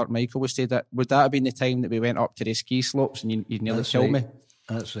have been Kirk Michael. Would that have been the time that we went up to the ski slopes and you nearly killed me?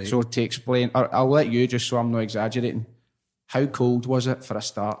 That's right. So to explain, I'll let you, just so I'm not exaggerating. How cold was it for a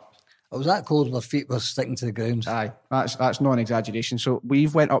start? It was that cold, my feet were sticking to the ground. Aye, that's not an exaggeration. So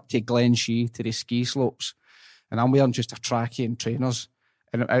we've went up to Glen Shee to the ski slopes, and I'm wearing just a trackie and trainers.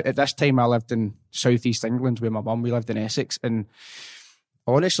 And at this time, I lived in southeast England with my mum. We lived in Essex, and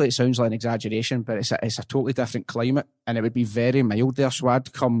honestly, it sounds like an exaggeration, but it's a totally different climate, and it would be very mild there. So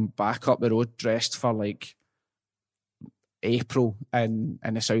I'd come back up the road dressed for like April in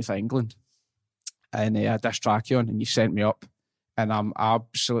the south of England, and I had this trackie on, and you sent me up, and I'm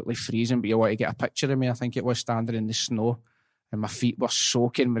absolutely freezing, but you want to get a picture of me, I think it was, standing in the snow, and my feet were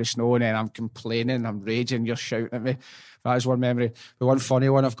soaking with the snow, and then I'm complaining, I'm raging, you're shouting at me. That is one memory. The one funny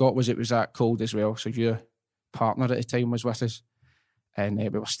one I've got was it was that cold as well, so your partner at the time was with us, and we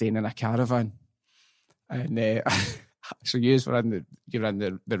were staying in a caravan, and so you were in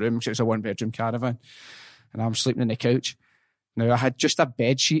the room, because it was a one-bedroom caravan, and I'm sleeping on the couch. Now, I had just a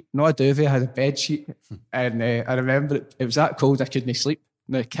bed sheet, not a duvet, I had a bed sheet. And I remember it was that cold I couldn't sleep.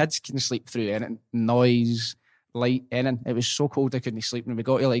 Now, kids can sleep through anything, noise, light, anything. It was so cold I couldn't sleep. And we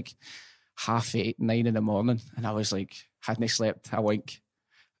got to like 8:30, 9 in the morning. And I was like, hadn't slept a wink.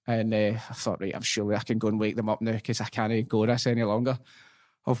 And I thought, right, I'm surely I can go and wake them up now because I can't go this any longer.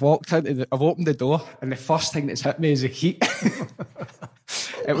 I've opened the door, and the first thing that's hit me is the heat.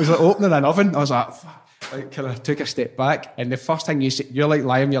 It was like opening an oven. I was like kind of took a step back, and the first thing you see, you're like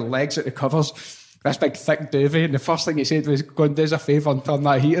lying your legs at the covers, this big thick duvet, and the first thing you said was, go and do us a favour and turn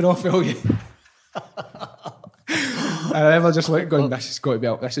that heater off, will you? And I remember just like going, this has got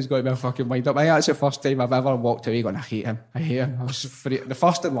to be a fucking wind up. I think that's the first time I've ever walked away going, I hate him. I was the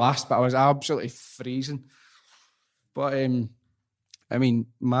first and last, but I was absolutely freezing. But I mean,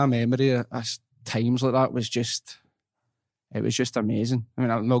 my memory of times like that was just amazing. I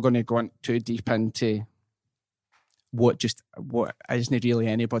mean, I'm not going to go in too deep into what isn't really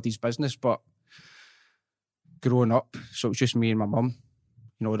anybody's business, but growing up, so it was just me and my mum.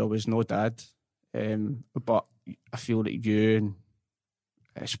 You know, there was no dad. But I feel that you, and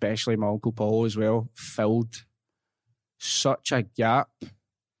especially my Uncle Paul as well, filled such a gap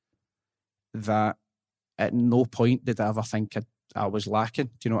that at no point did I ever think I was lacking.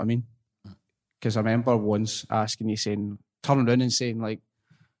 Do you know what I mean? Because I remember once asking you, turning around and saying, like,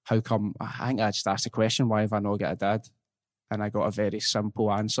 how come, I think I just asked the question, why have I not got a dad? And I got a very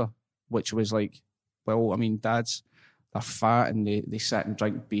simple answer, which was like, well, I mean, dads, they're fat and they sit and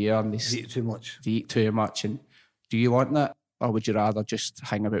drink beer and they eat too much. They eat too much. And do you want that? Or would you rather just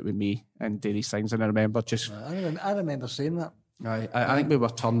hang about with me and do these things? And I remember just... I remember saying that. I think we were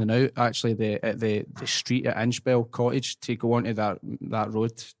turning out, actually, at the street at Inchbell Cottage to go onto that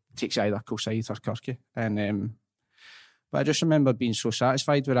road. Takes you either Kilsyth or Kirky. And... But I just remember being so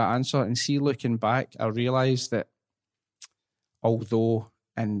satisfied with that answer. And see, looking back, I realised that although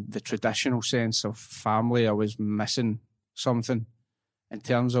in the traditional sense of family, I was missing something in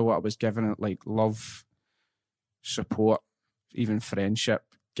terms of what I was given, like love, support, even friendship,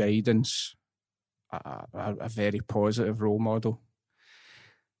 guidance, a very positive role model.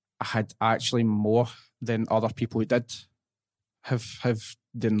 I had actually more than other people who did have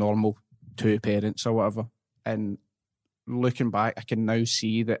the normal two parents or whatever. And looking back, I can now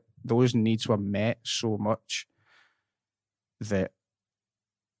see that those needs were met so much that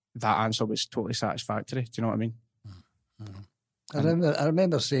answer was totally satisfactory. Do you know what I mean? Mm-hmm. I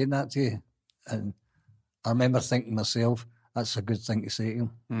remember saying that to you, and I remember thinking myself, that's a good thing to say to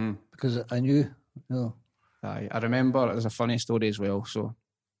him, because I knew, you know. I remember there's a funny story as well. So,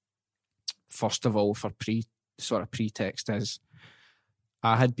 first of all, for pretext is,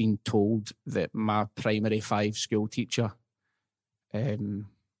 I had been told that my primary 5 school teacher he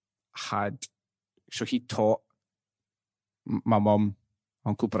taught my mum,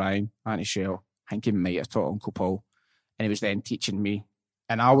 Uncle Brian, Auntie Shell. I think he might have taught Uncle Paul, and he was then teaching me.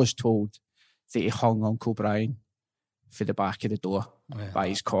 And I was told that he hung Uncle Brian for the back of the door by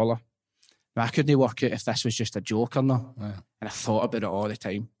his collar. Now, I couldn't work out if this was just a joke or not, and I thought about it all the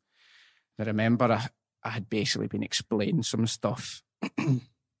time. I remember I had basically been explaining some stuff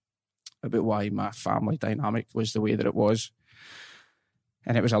about why my family dynamic was the way that it was.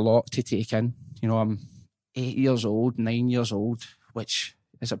 And it was a lot to take in. You know, I'm 8 years old, 9 years old, which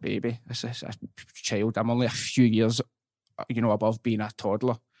is a baby. It's a child. I'm only a few years, above being a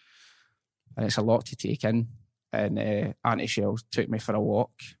toddler. And it's a lot to take in. And Auntie Shell took me for a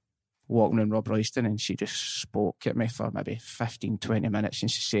walking on Rob Royston, and she just spoke at me for maybe 15, 20 minutes, and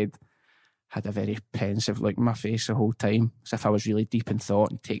she said, had a very pensive look in my face the whole time, as if I was really deep in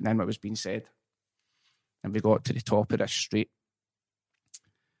thought and taking in what was being said. And we got to the top of this street,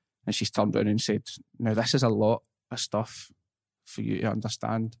 And she's turned around and said, now this is a lot of stuff for you to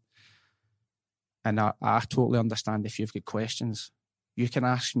understand. And I totally understand if you've got questions. You can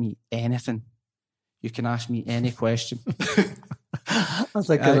ask me anything. You can ask me any question. I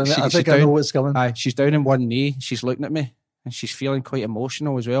think I know what's coming. She's down on one knee. She's looking at me and she's feeling quite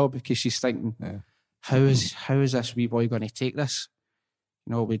emotional as well because she's thinking, how is this wee boy going to take this?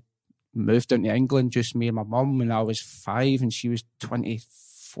 You know, we moved down to England, just me and my mum, when I was 5 and she was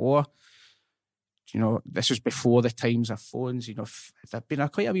 24. You know, this was before the times of phones. You know, there'd been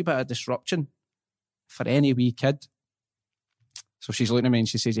quite a wee bit of disruption for any wee kid. So she's looking at me and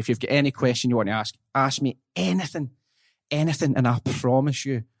she says, if you've got any question you want to ask me anything, and I promise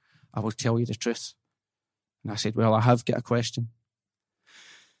you, I will tell you the truth. And I said, well, I have got a question.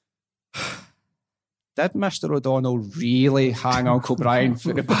 Did Mr. O'Donnell really hang Uncle Brian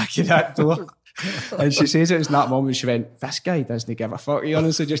for the back of that door? And she says it was in that moment she went, this guy doesn't give a fuck. He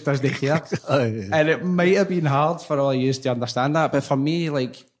honestly just doesn't care. And it might have been hard for all of you to understand that, but for me,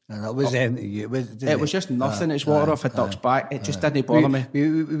 like, and it was it was just nothing. It's water off a duck's back. It just didn't bother me.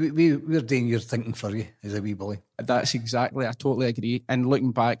 We're doing your thinking for you as a wee boy. That's exactly, I totally agree. And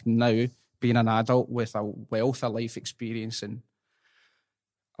looking back now, being an adult with a wealth of life experience and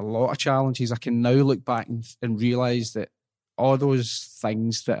a lot of challenges, I can now look back and realise that all those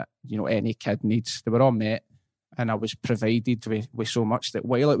things that, you know, any kid needs, they were all met, and I was provided with so much that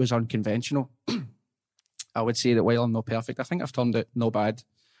while it was unconventional, I would say that while I'm not perfect, I think I've turned out no bad.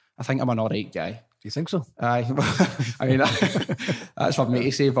 I think I'm an all right guy. Do you think so? Aye. I mean, that's for me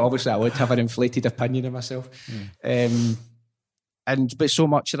to say, but obviously I would have an inflated opinion of myself. But so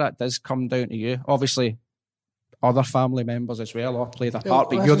much of that does come down to you. Obviously, other family members as well all play their part,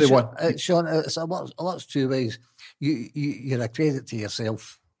 but you're the one. Sean, it's a lot's two ways. You're a credit to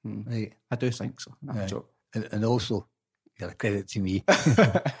yourself, right? I do think so. And also, you're a credit to me.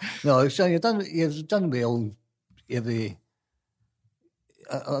 No, Sean, you've done well.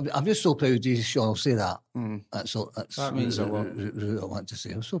 I'm just so proud of you, Sean. I'll say that. That means a lot. I want to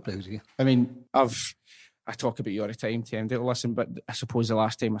say. I'm so proud of you. I mean, I talk about you all the time to MD to listen, but I suppose the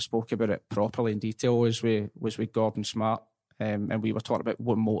last time I spoke about it properly in detail was with Gordon Smart, and we were talking about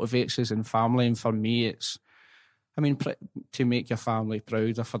what motivates us in family. And for me, it's, I mean, to make your family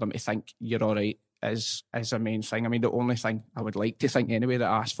proud or for them to think you're all right is a main thing. I mean, the only thing I would like to think anyway that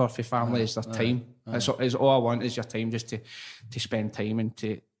I ask for family is their time. Is all I want is your time, just to spend time and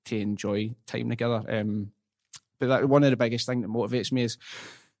to enjoy time together. But one of the biggest things that motivates me is,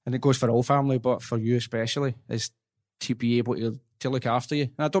 and it goes for all family, but for you especially, is to be able to look after you.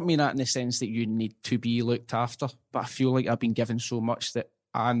 And I don't mean that in the sense that you need to be looked after, but I feel like I've been given so much that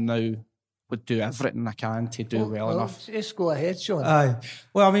I now would do everything I can to do well enough. Just go ahead, Sean. Aye.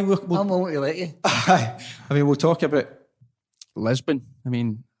 Well, I mean, I'm going to let you. Aye. I mean, we'll talk about Lisbon. I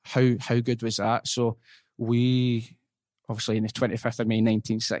mean, how good was that? So we, obviously in the 25th of May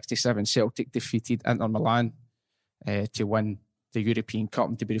 1967, Celtic defeated Inter Milan to win the European Cup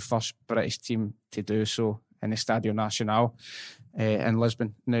and to be the first British team to do so in the Stadio Nacional in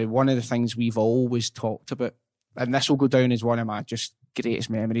Lisbon. Now, one of the things we've always talked about, and this will go down as one of my just greatest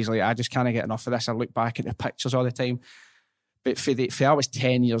memories, like I just can't get enough of this. I look back at the pictures all the time. But for I was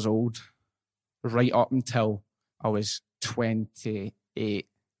 10 years old, right up until I was 28,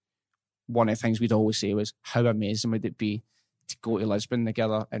 one of the things we'd always say was, how amazing would it be to go to Lisbon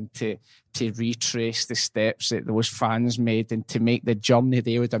together and to retrace the steps that those fans made and to make the journey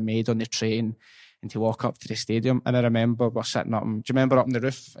they would have made on the train and to walk up to the stadium. And I remember we're sitting up, do you remember up on the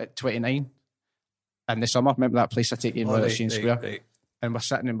roof at 29 in the summer? Remember that place I take you in Sheen Square? Right. And we're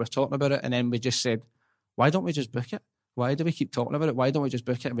sitting and we're talking about it, and then we just said, why don't we just book it? Why do we keep talking about it? Why don't we just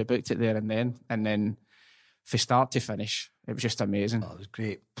book it? And we booked it there and then from start to finish, it was just amazing. Oh, it was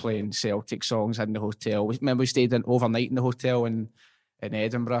great. Playing Celtic songs in the hotel. Remember we stayed overnight in the hotel in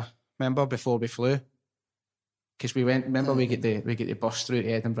Edinburgh, remember, before we flew? Because we went, remember we get the bus through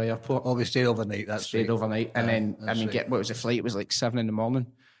to Edinburgh Airport. Oh, we stayed overnight, that's stayed right. overnight. And then, I mean, what was the flight? It was like 7 a.m.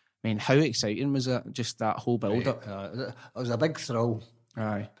 I mean, how exciting was it? Just that whole build-up. It was a big thrill.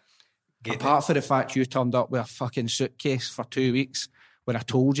 Aye. Apart from the fact you turned up with a fucking suitcase for 2 weeks when I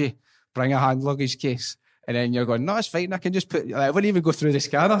told you, bring a hand luggage case. And then you're going, no, it's fine, I can just I wouldn't even go through the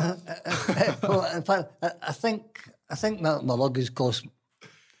scanner. Well, in fact, I think my luggage cost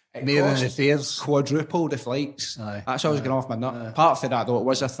more than the fares. Quadruple the flights. Aye. That's always going off my nut. Apart from that, though, it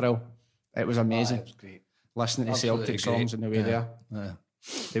was a thrill. It was amazing. It was great. Listening to Celtic songs on the way there. Yeah.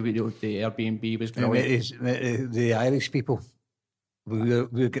 The Airbnb was brilliant. The Irish people, we were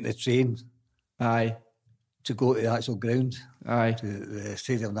getting the train. Aye. To go to the actual ground. Aye. To the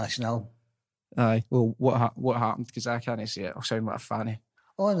Stadio Nacional. Aye. Well, what happened? Because I can't say it. I'll sound like a fanny.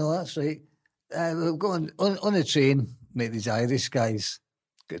 Oh no, that's right. We're going on the train, mate. These Irish guys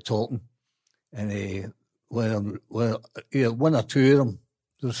get talking, and one or two of them,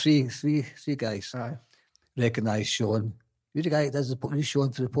 there's three guys, Aye. recognise Sean. You're the guy that does the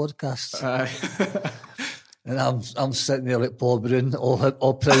Sean for the podcast. Aye. And I'm sitting there like Paul Brown,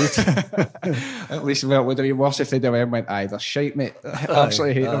 all proud. At least, well, it would have been worse if they'd have went, aye, they're shite, mate. I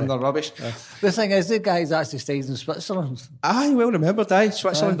absolutely hate them, they're rubbish. The thing is, the guys actually stayed in Switzerland. Aye, well remembered, aye,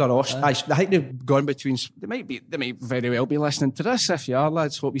 Switzerland or Austria. I think they've gone between, they might very well be listening to this. If you are,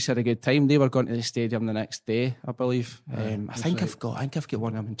 lads, hope you had a good time. They were going to the stadium the next day, I believe. I think I've got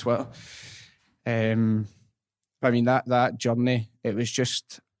one of them on Twitter. I mean, that journey, it was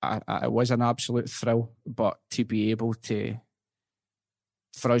just, it was an absolute thrill, but to be able to,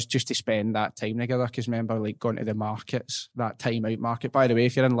 for us just to spend that time together, because remember, like going to the markets, that time out market. By the way,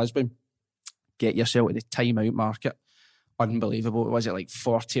 if you're in Lisbon, get yourself to the time out market. Unbelievable. Was it like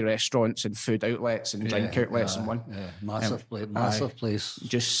 40 restaurants and food outlets and drink outlets in one? Yeah, massive place.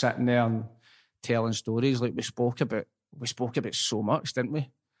 Just sitting there and telling stories. Like we spoke about so much, didn't we?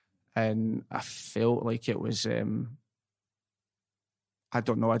 And I felt like it was, I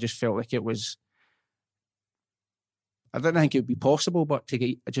don't know, I just felt like it was, I didn't think it would be possible, but to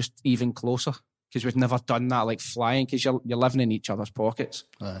get just even closer, because we've never done that, like flying, because you're living in each other's pockets.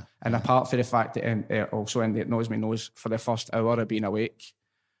 And apart from the fact that also it knows for the first hour of being awake,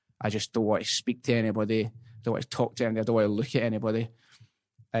 I just don't want to speak to anybody, don't want to talk to anybody, I don't want to look at anybody.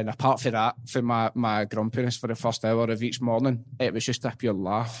 And apart from that, for my grumpiness for the first hour of each morning, it was just a pure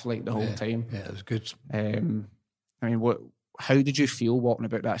laugh like the whole time. Yeah, it was good. I mean, how did you feel walking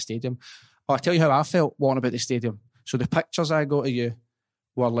about that stadium? Oh, I'll tell you how I felt walking about the stadium. So the pictures I got of you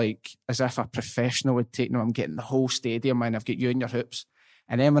were like as if a professional would take them. I'm getting the whole stadium and I've got you in your hoops.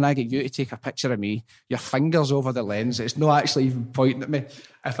 And then when I get you to take a picture of me, your finger's over the lens. It's not actually even pointing at me.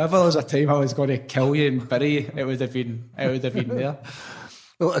 If ever there was a time I was going to kill you and bury you, it would have been there.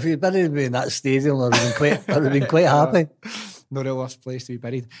 Well, if you'd buried me in that stadium, I would have been quite happy. Not the worst place to be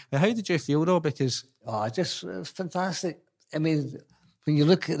buried. Now, how did you feel though? Because it was fantastic. I mean, when you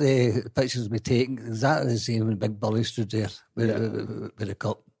look at the pictures we taken, exactly the same when Big Bully stood there with the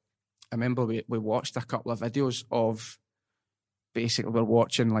cup. I remember we watched a couple of videos of basically we're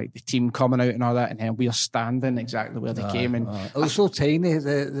watching like the team coming out and all that, and then we're standing exactly where they came. And it was so tiny,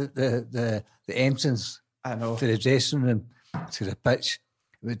 the entrance I know to the dressing room, to the pitch.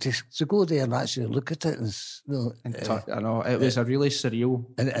 To go there and actually look at it, I know it was a really surreal.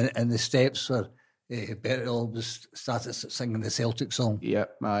 And the steps were Bertie always started singing the Celtic song. Yeah,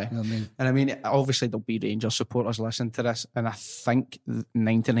 aye. You know what I mean? And I mean, obviously there'll be Rangers supporters listening to this, and I think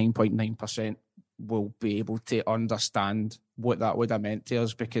 99.9% will be able to understand what that would have meant to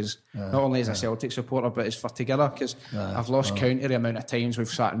us, because not only as a Celtic supporter, but it's for together, because I've lost count of the amount of times we've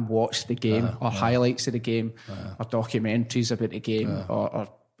sat and watched the game, or highlights of the game, or documentaries about the game, or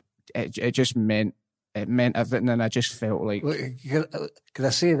it just meant everything, and I just felt like... Well, can I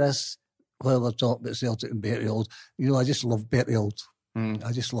say this while we're talking about Celtic and Bertie Auld? You know, I just love Bertie Auld.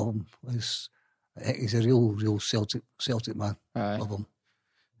 I just love him. I think he's a real Celtic man. Aye. Love him.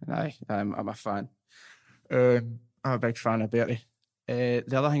 Aye, I'm a fan. I'm a big fan of Bertie. The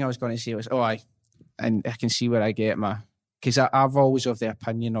other thing I was going to say was, and I can see where I get my... Because I've always of the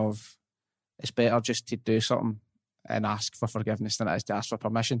opinion of it's better just to do something and ask for forgiveness than it is to ask for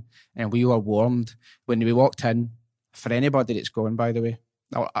permission. And we were warned when we walked in, for anybody that's going, by the way,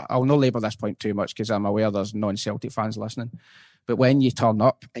 I'll not labour this point too much because I'm aware there's non-Celtic fans listening, but when you turn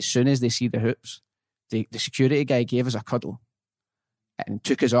up, as soon as they see the hoops, the security guy gave us a cuddle and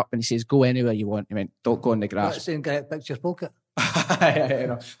took us up and he says, go anywhere you want. He went, don't go in the grass. That same guy that picked your pocket. I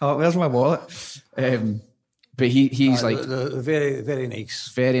know. Oh, where's my wallet? But he's like... Very, very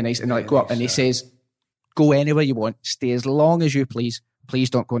nice. Very nice. And like, go up and he says, go anywhere you want, stay as long as you please. Please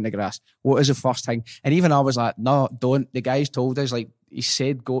don't go in the grass. What is the first thing? And even I was like, no, don't. The guys told us, like, he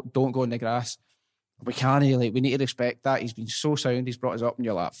said, don't go in the grass. We can't, like, we need to respect that. He's been so sound, he's brought us up, and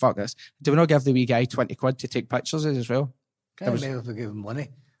you're like, fuck this. Do we not give the wee guy 20 quid to take pictures as well? Can't remember if we gave him money.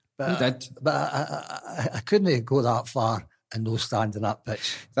 But, we did. But I couldn't go that far and no stand in that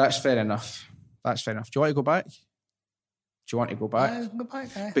pitch. That's fair enough. Do you want to go back? Go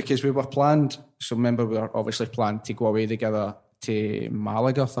back, Because we were planned, so remember we were obviously planned to go away together to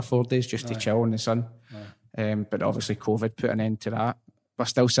Malaga for 4 days just to chill in the sun. But obviously COVID put an end to that. We're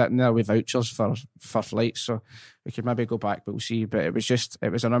still sitting there with vouchers for flights, so we could maybe go back, but we'll see. But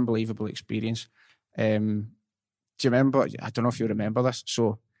it was an unbelievable experience. Do you remember, I don't know if you remember this,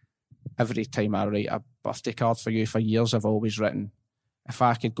 so every time I write a birthday card for you, for years I've always written, if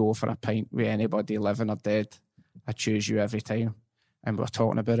I could go for a pint with anybody living or dead, I choose you every time. and we were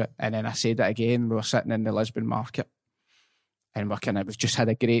talking about it. And then I said it again. We were sitting in the Lisbon market, and we've just had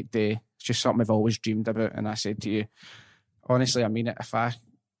a great day. It's just something I've always dreamed about. And I said to you, honestly, I mean it.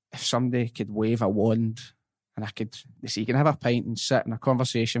 If somebody could wave a wand and you can have a pint and sit in a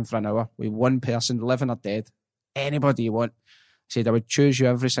conversation for an hour with one person, living or dead, anybody you want, I said I would choose you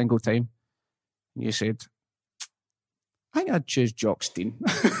every single time. And you said, I think I'd choose Jock Stein.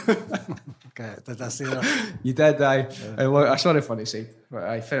 Okay, did I say that? You did, aye. Yeah. Look, I'm sorry for the side, but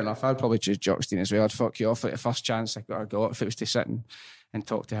aye, fair enough. I'd probably choose Jock Stein as well. I'd fuck you off at the first chance I got if it was to sit and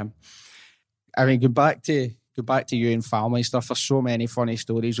talk to him. I mean, go back to you and family stuff. There's so many funny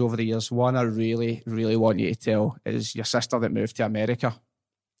stories over the years. One I really, really want you to tell is your sister that moved to America,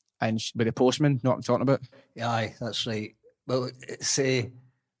 and with the postman. Know what I'm talking about? Yeah, aye, that's right. Well, she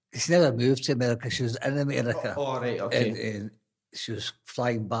never moved to America. She was in America. Oh, right, okay. And she was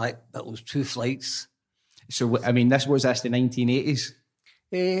flying back. That was 2 flights. So, I mean, this the 1980s?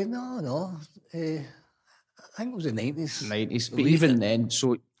 No. I think it was the 90s. 90s. But even then,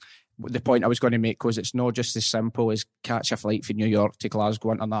 so the point I was going to make was it's not just as simple as catch a flight from New York to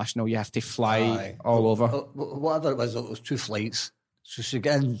Glasgow International. You have to fly all over. Whatever it was 2 flights. So she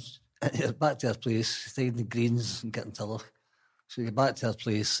got in, back to her place, stayed in the Greens and getting Tulloch. So we get back to her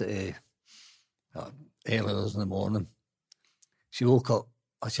place early hours in the morning. She woke up,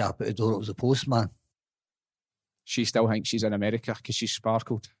 a chap at the door, it was a postman. She still thinks she's in America because she's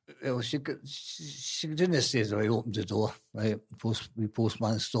sparkled. Well, she got doing this days where I opened the door, right? The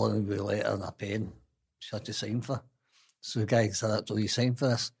postman stood with a letter and a pen. She had to sign for. So the guy said, "Up till you sign for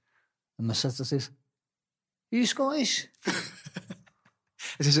this." And my sister says, "Are you Scottish?"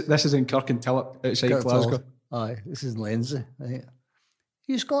 This is in Kirkintilloch, outside Glasgow. Aye, this is in Lenzie, right? "Are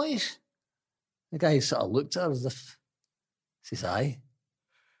you Scottish?" The guy sort of looked at her as if, says, "Aye."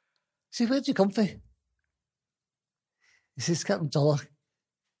 He says, "Where'd you come from?" He says, "Kirkintilloch."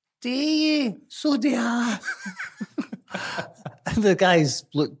 "Do you? So do I." And the guys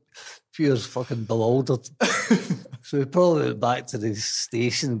looked pure fucking bewildered. So we probably went back to the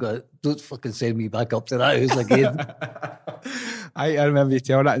station and got, "Don't fucking send me back up to that house again." I remember you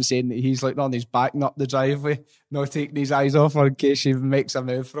telling that and saying that he's like on his backing up the driveway, not taking his eyes off her in case she makes a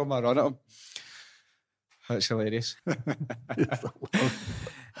move from her, run at him. That's hilarious. As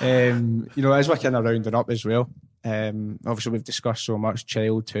we're kind of rounding up as well, obviously we've discussed so much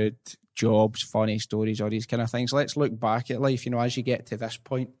childhood, jobs, funny stories, all these kind of things. Let's look back at life, as you get to this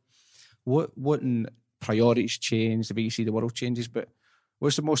point. What priorities change, the way you see the world changes, but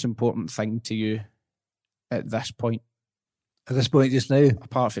what's the most important thing to you at this point? At this point just now?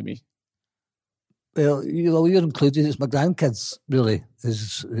 Apart from me. Well, you're included. It's my grandkids, really,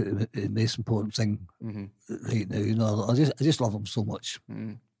 is the most important thing right now. I just love them so much.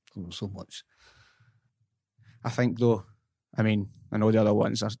 Love them so much. I think, though, I mean, I know the other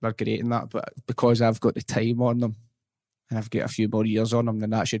ones, they're great in that, but because I've got the time on them and I've got a few more years on them,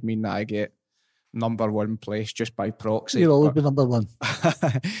 then that should mean that I get number one place just by proxy. You'll always be number one.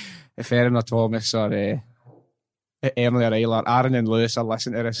 If Erin or Thomas or Emily or Isla, Aaron and Lewis are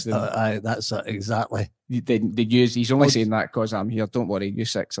listening to this, then that's it, exactly. He's only saying that because I'm here. Don't worry, you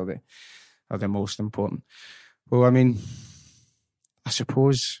 6 are the most important. Well, I mean, I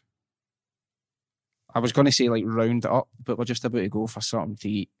suppose I was going to say like round it up, but we're just about to go for something to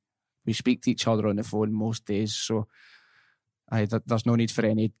eat. We speak to each other on the phone most days, so there's no need for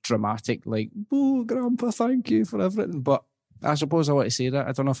any dramatic like, "Oh, Grandpa, thank you for everything." But I suppose I want to say that.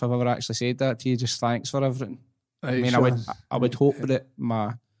 I don't know if I've ever actually said that to you. Just thanks for everything. I mean, sure. I would hope that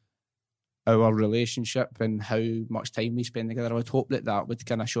our relationship and how much time we spend together, I would hope that would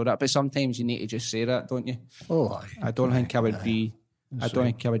kind of show that. But sometimes you need to just say that, don't you? Oh, I don't think I would be. I don't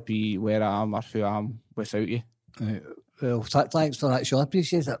think I would be where I am or who I am without you. Well, thanks for that, Sean. I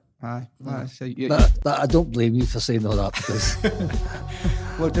appreciate it. Aye. But I don't blame you for saying all that because.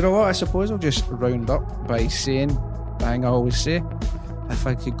 Well, do you know what? I suppose I'll just round up by saying the thing I always say: if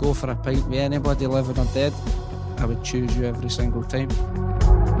I could go for a pint with anybody, living or dead, I would choose you every single time.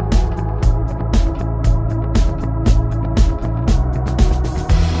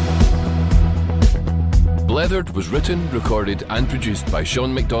 Blethered was written, recorded and produced by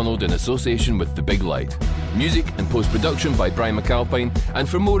Sean McDonald in association with The Big Light. Music and post-production by Brian McAlpine, and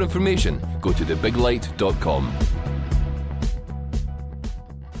for more information, go to thebiglight.com.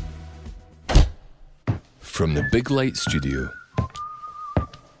 From the Big Light Studio.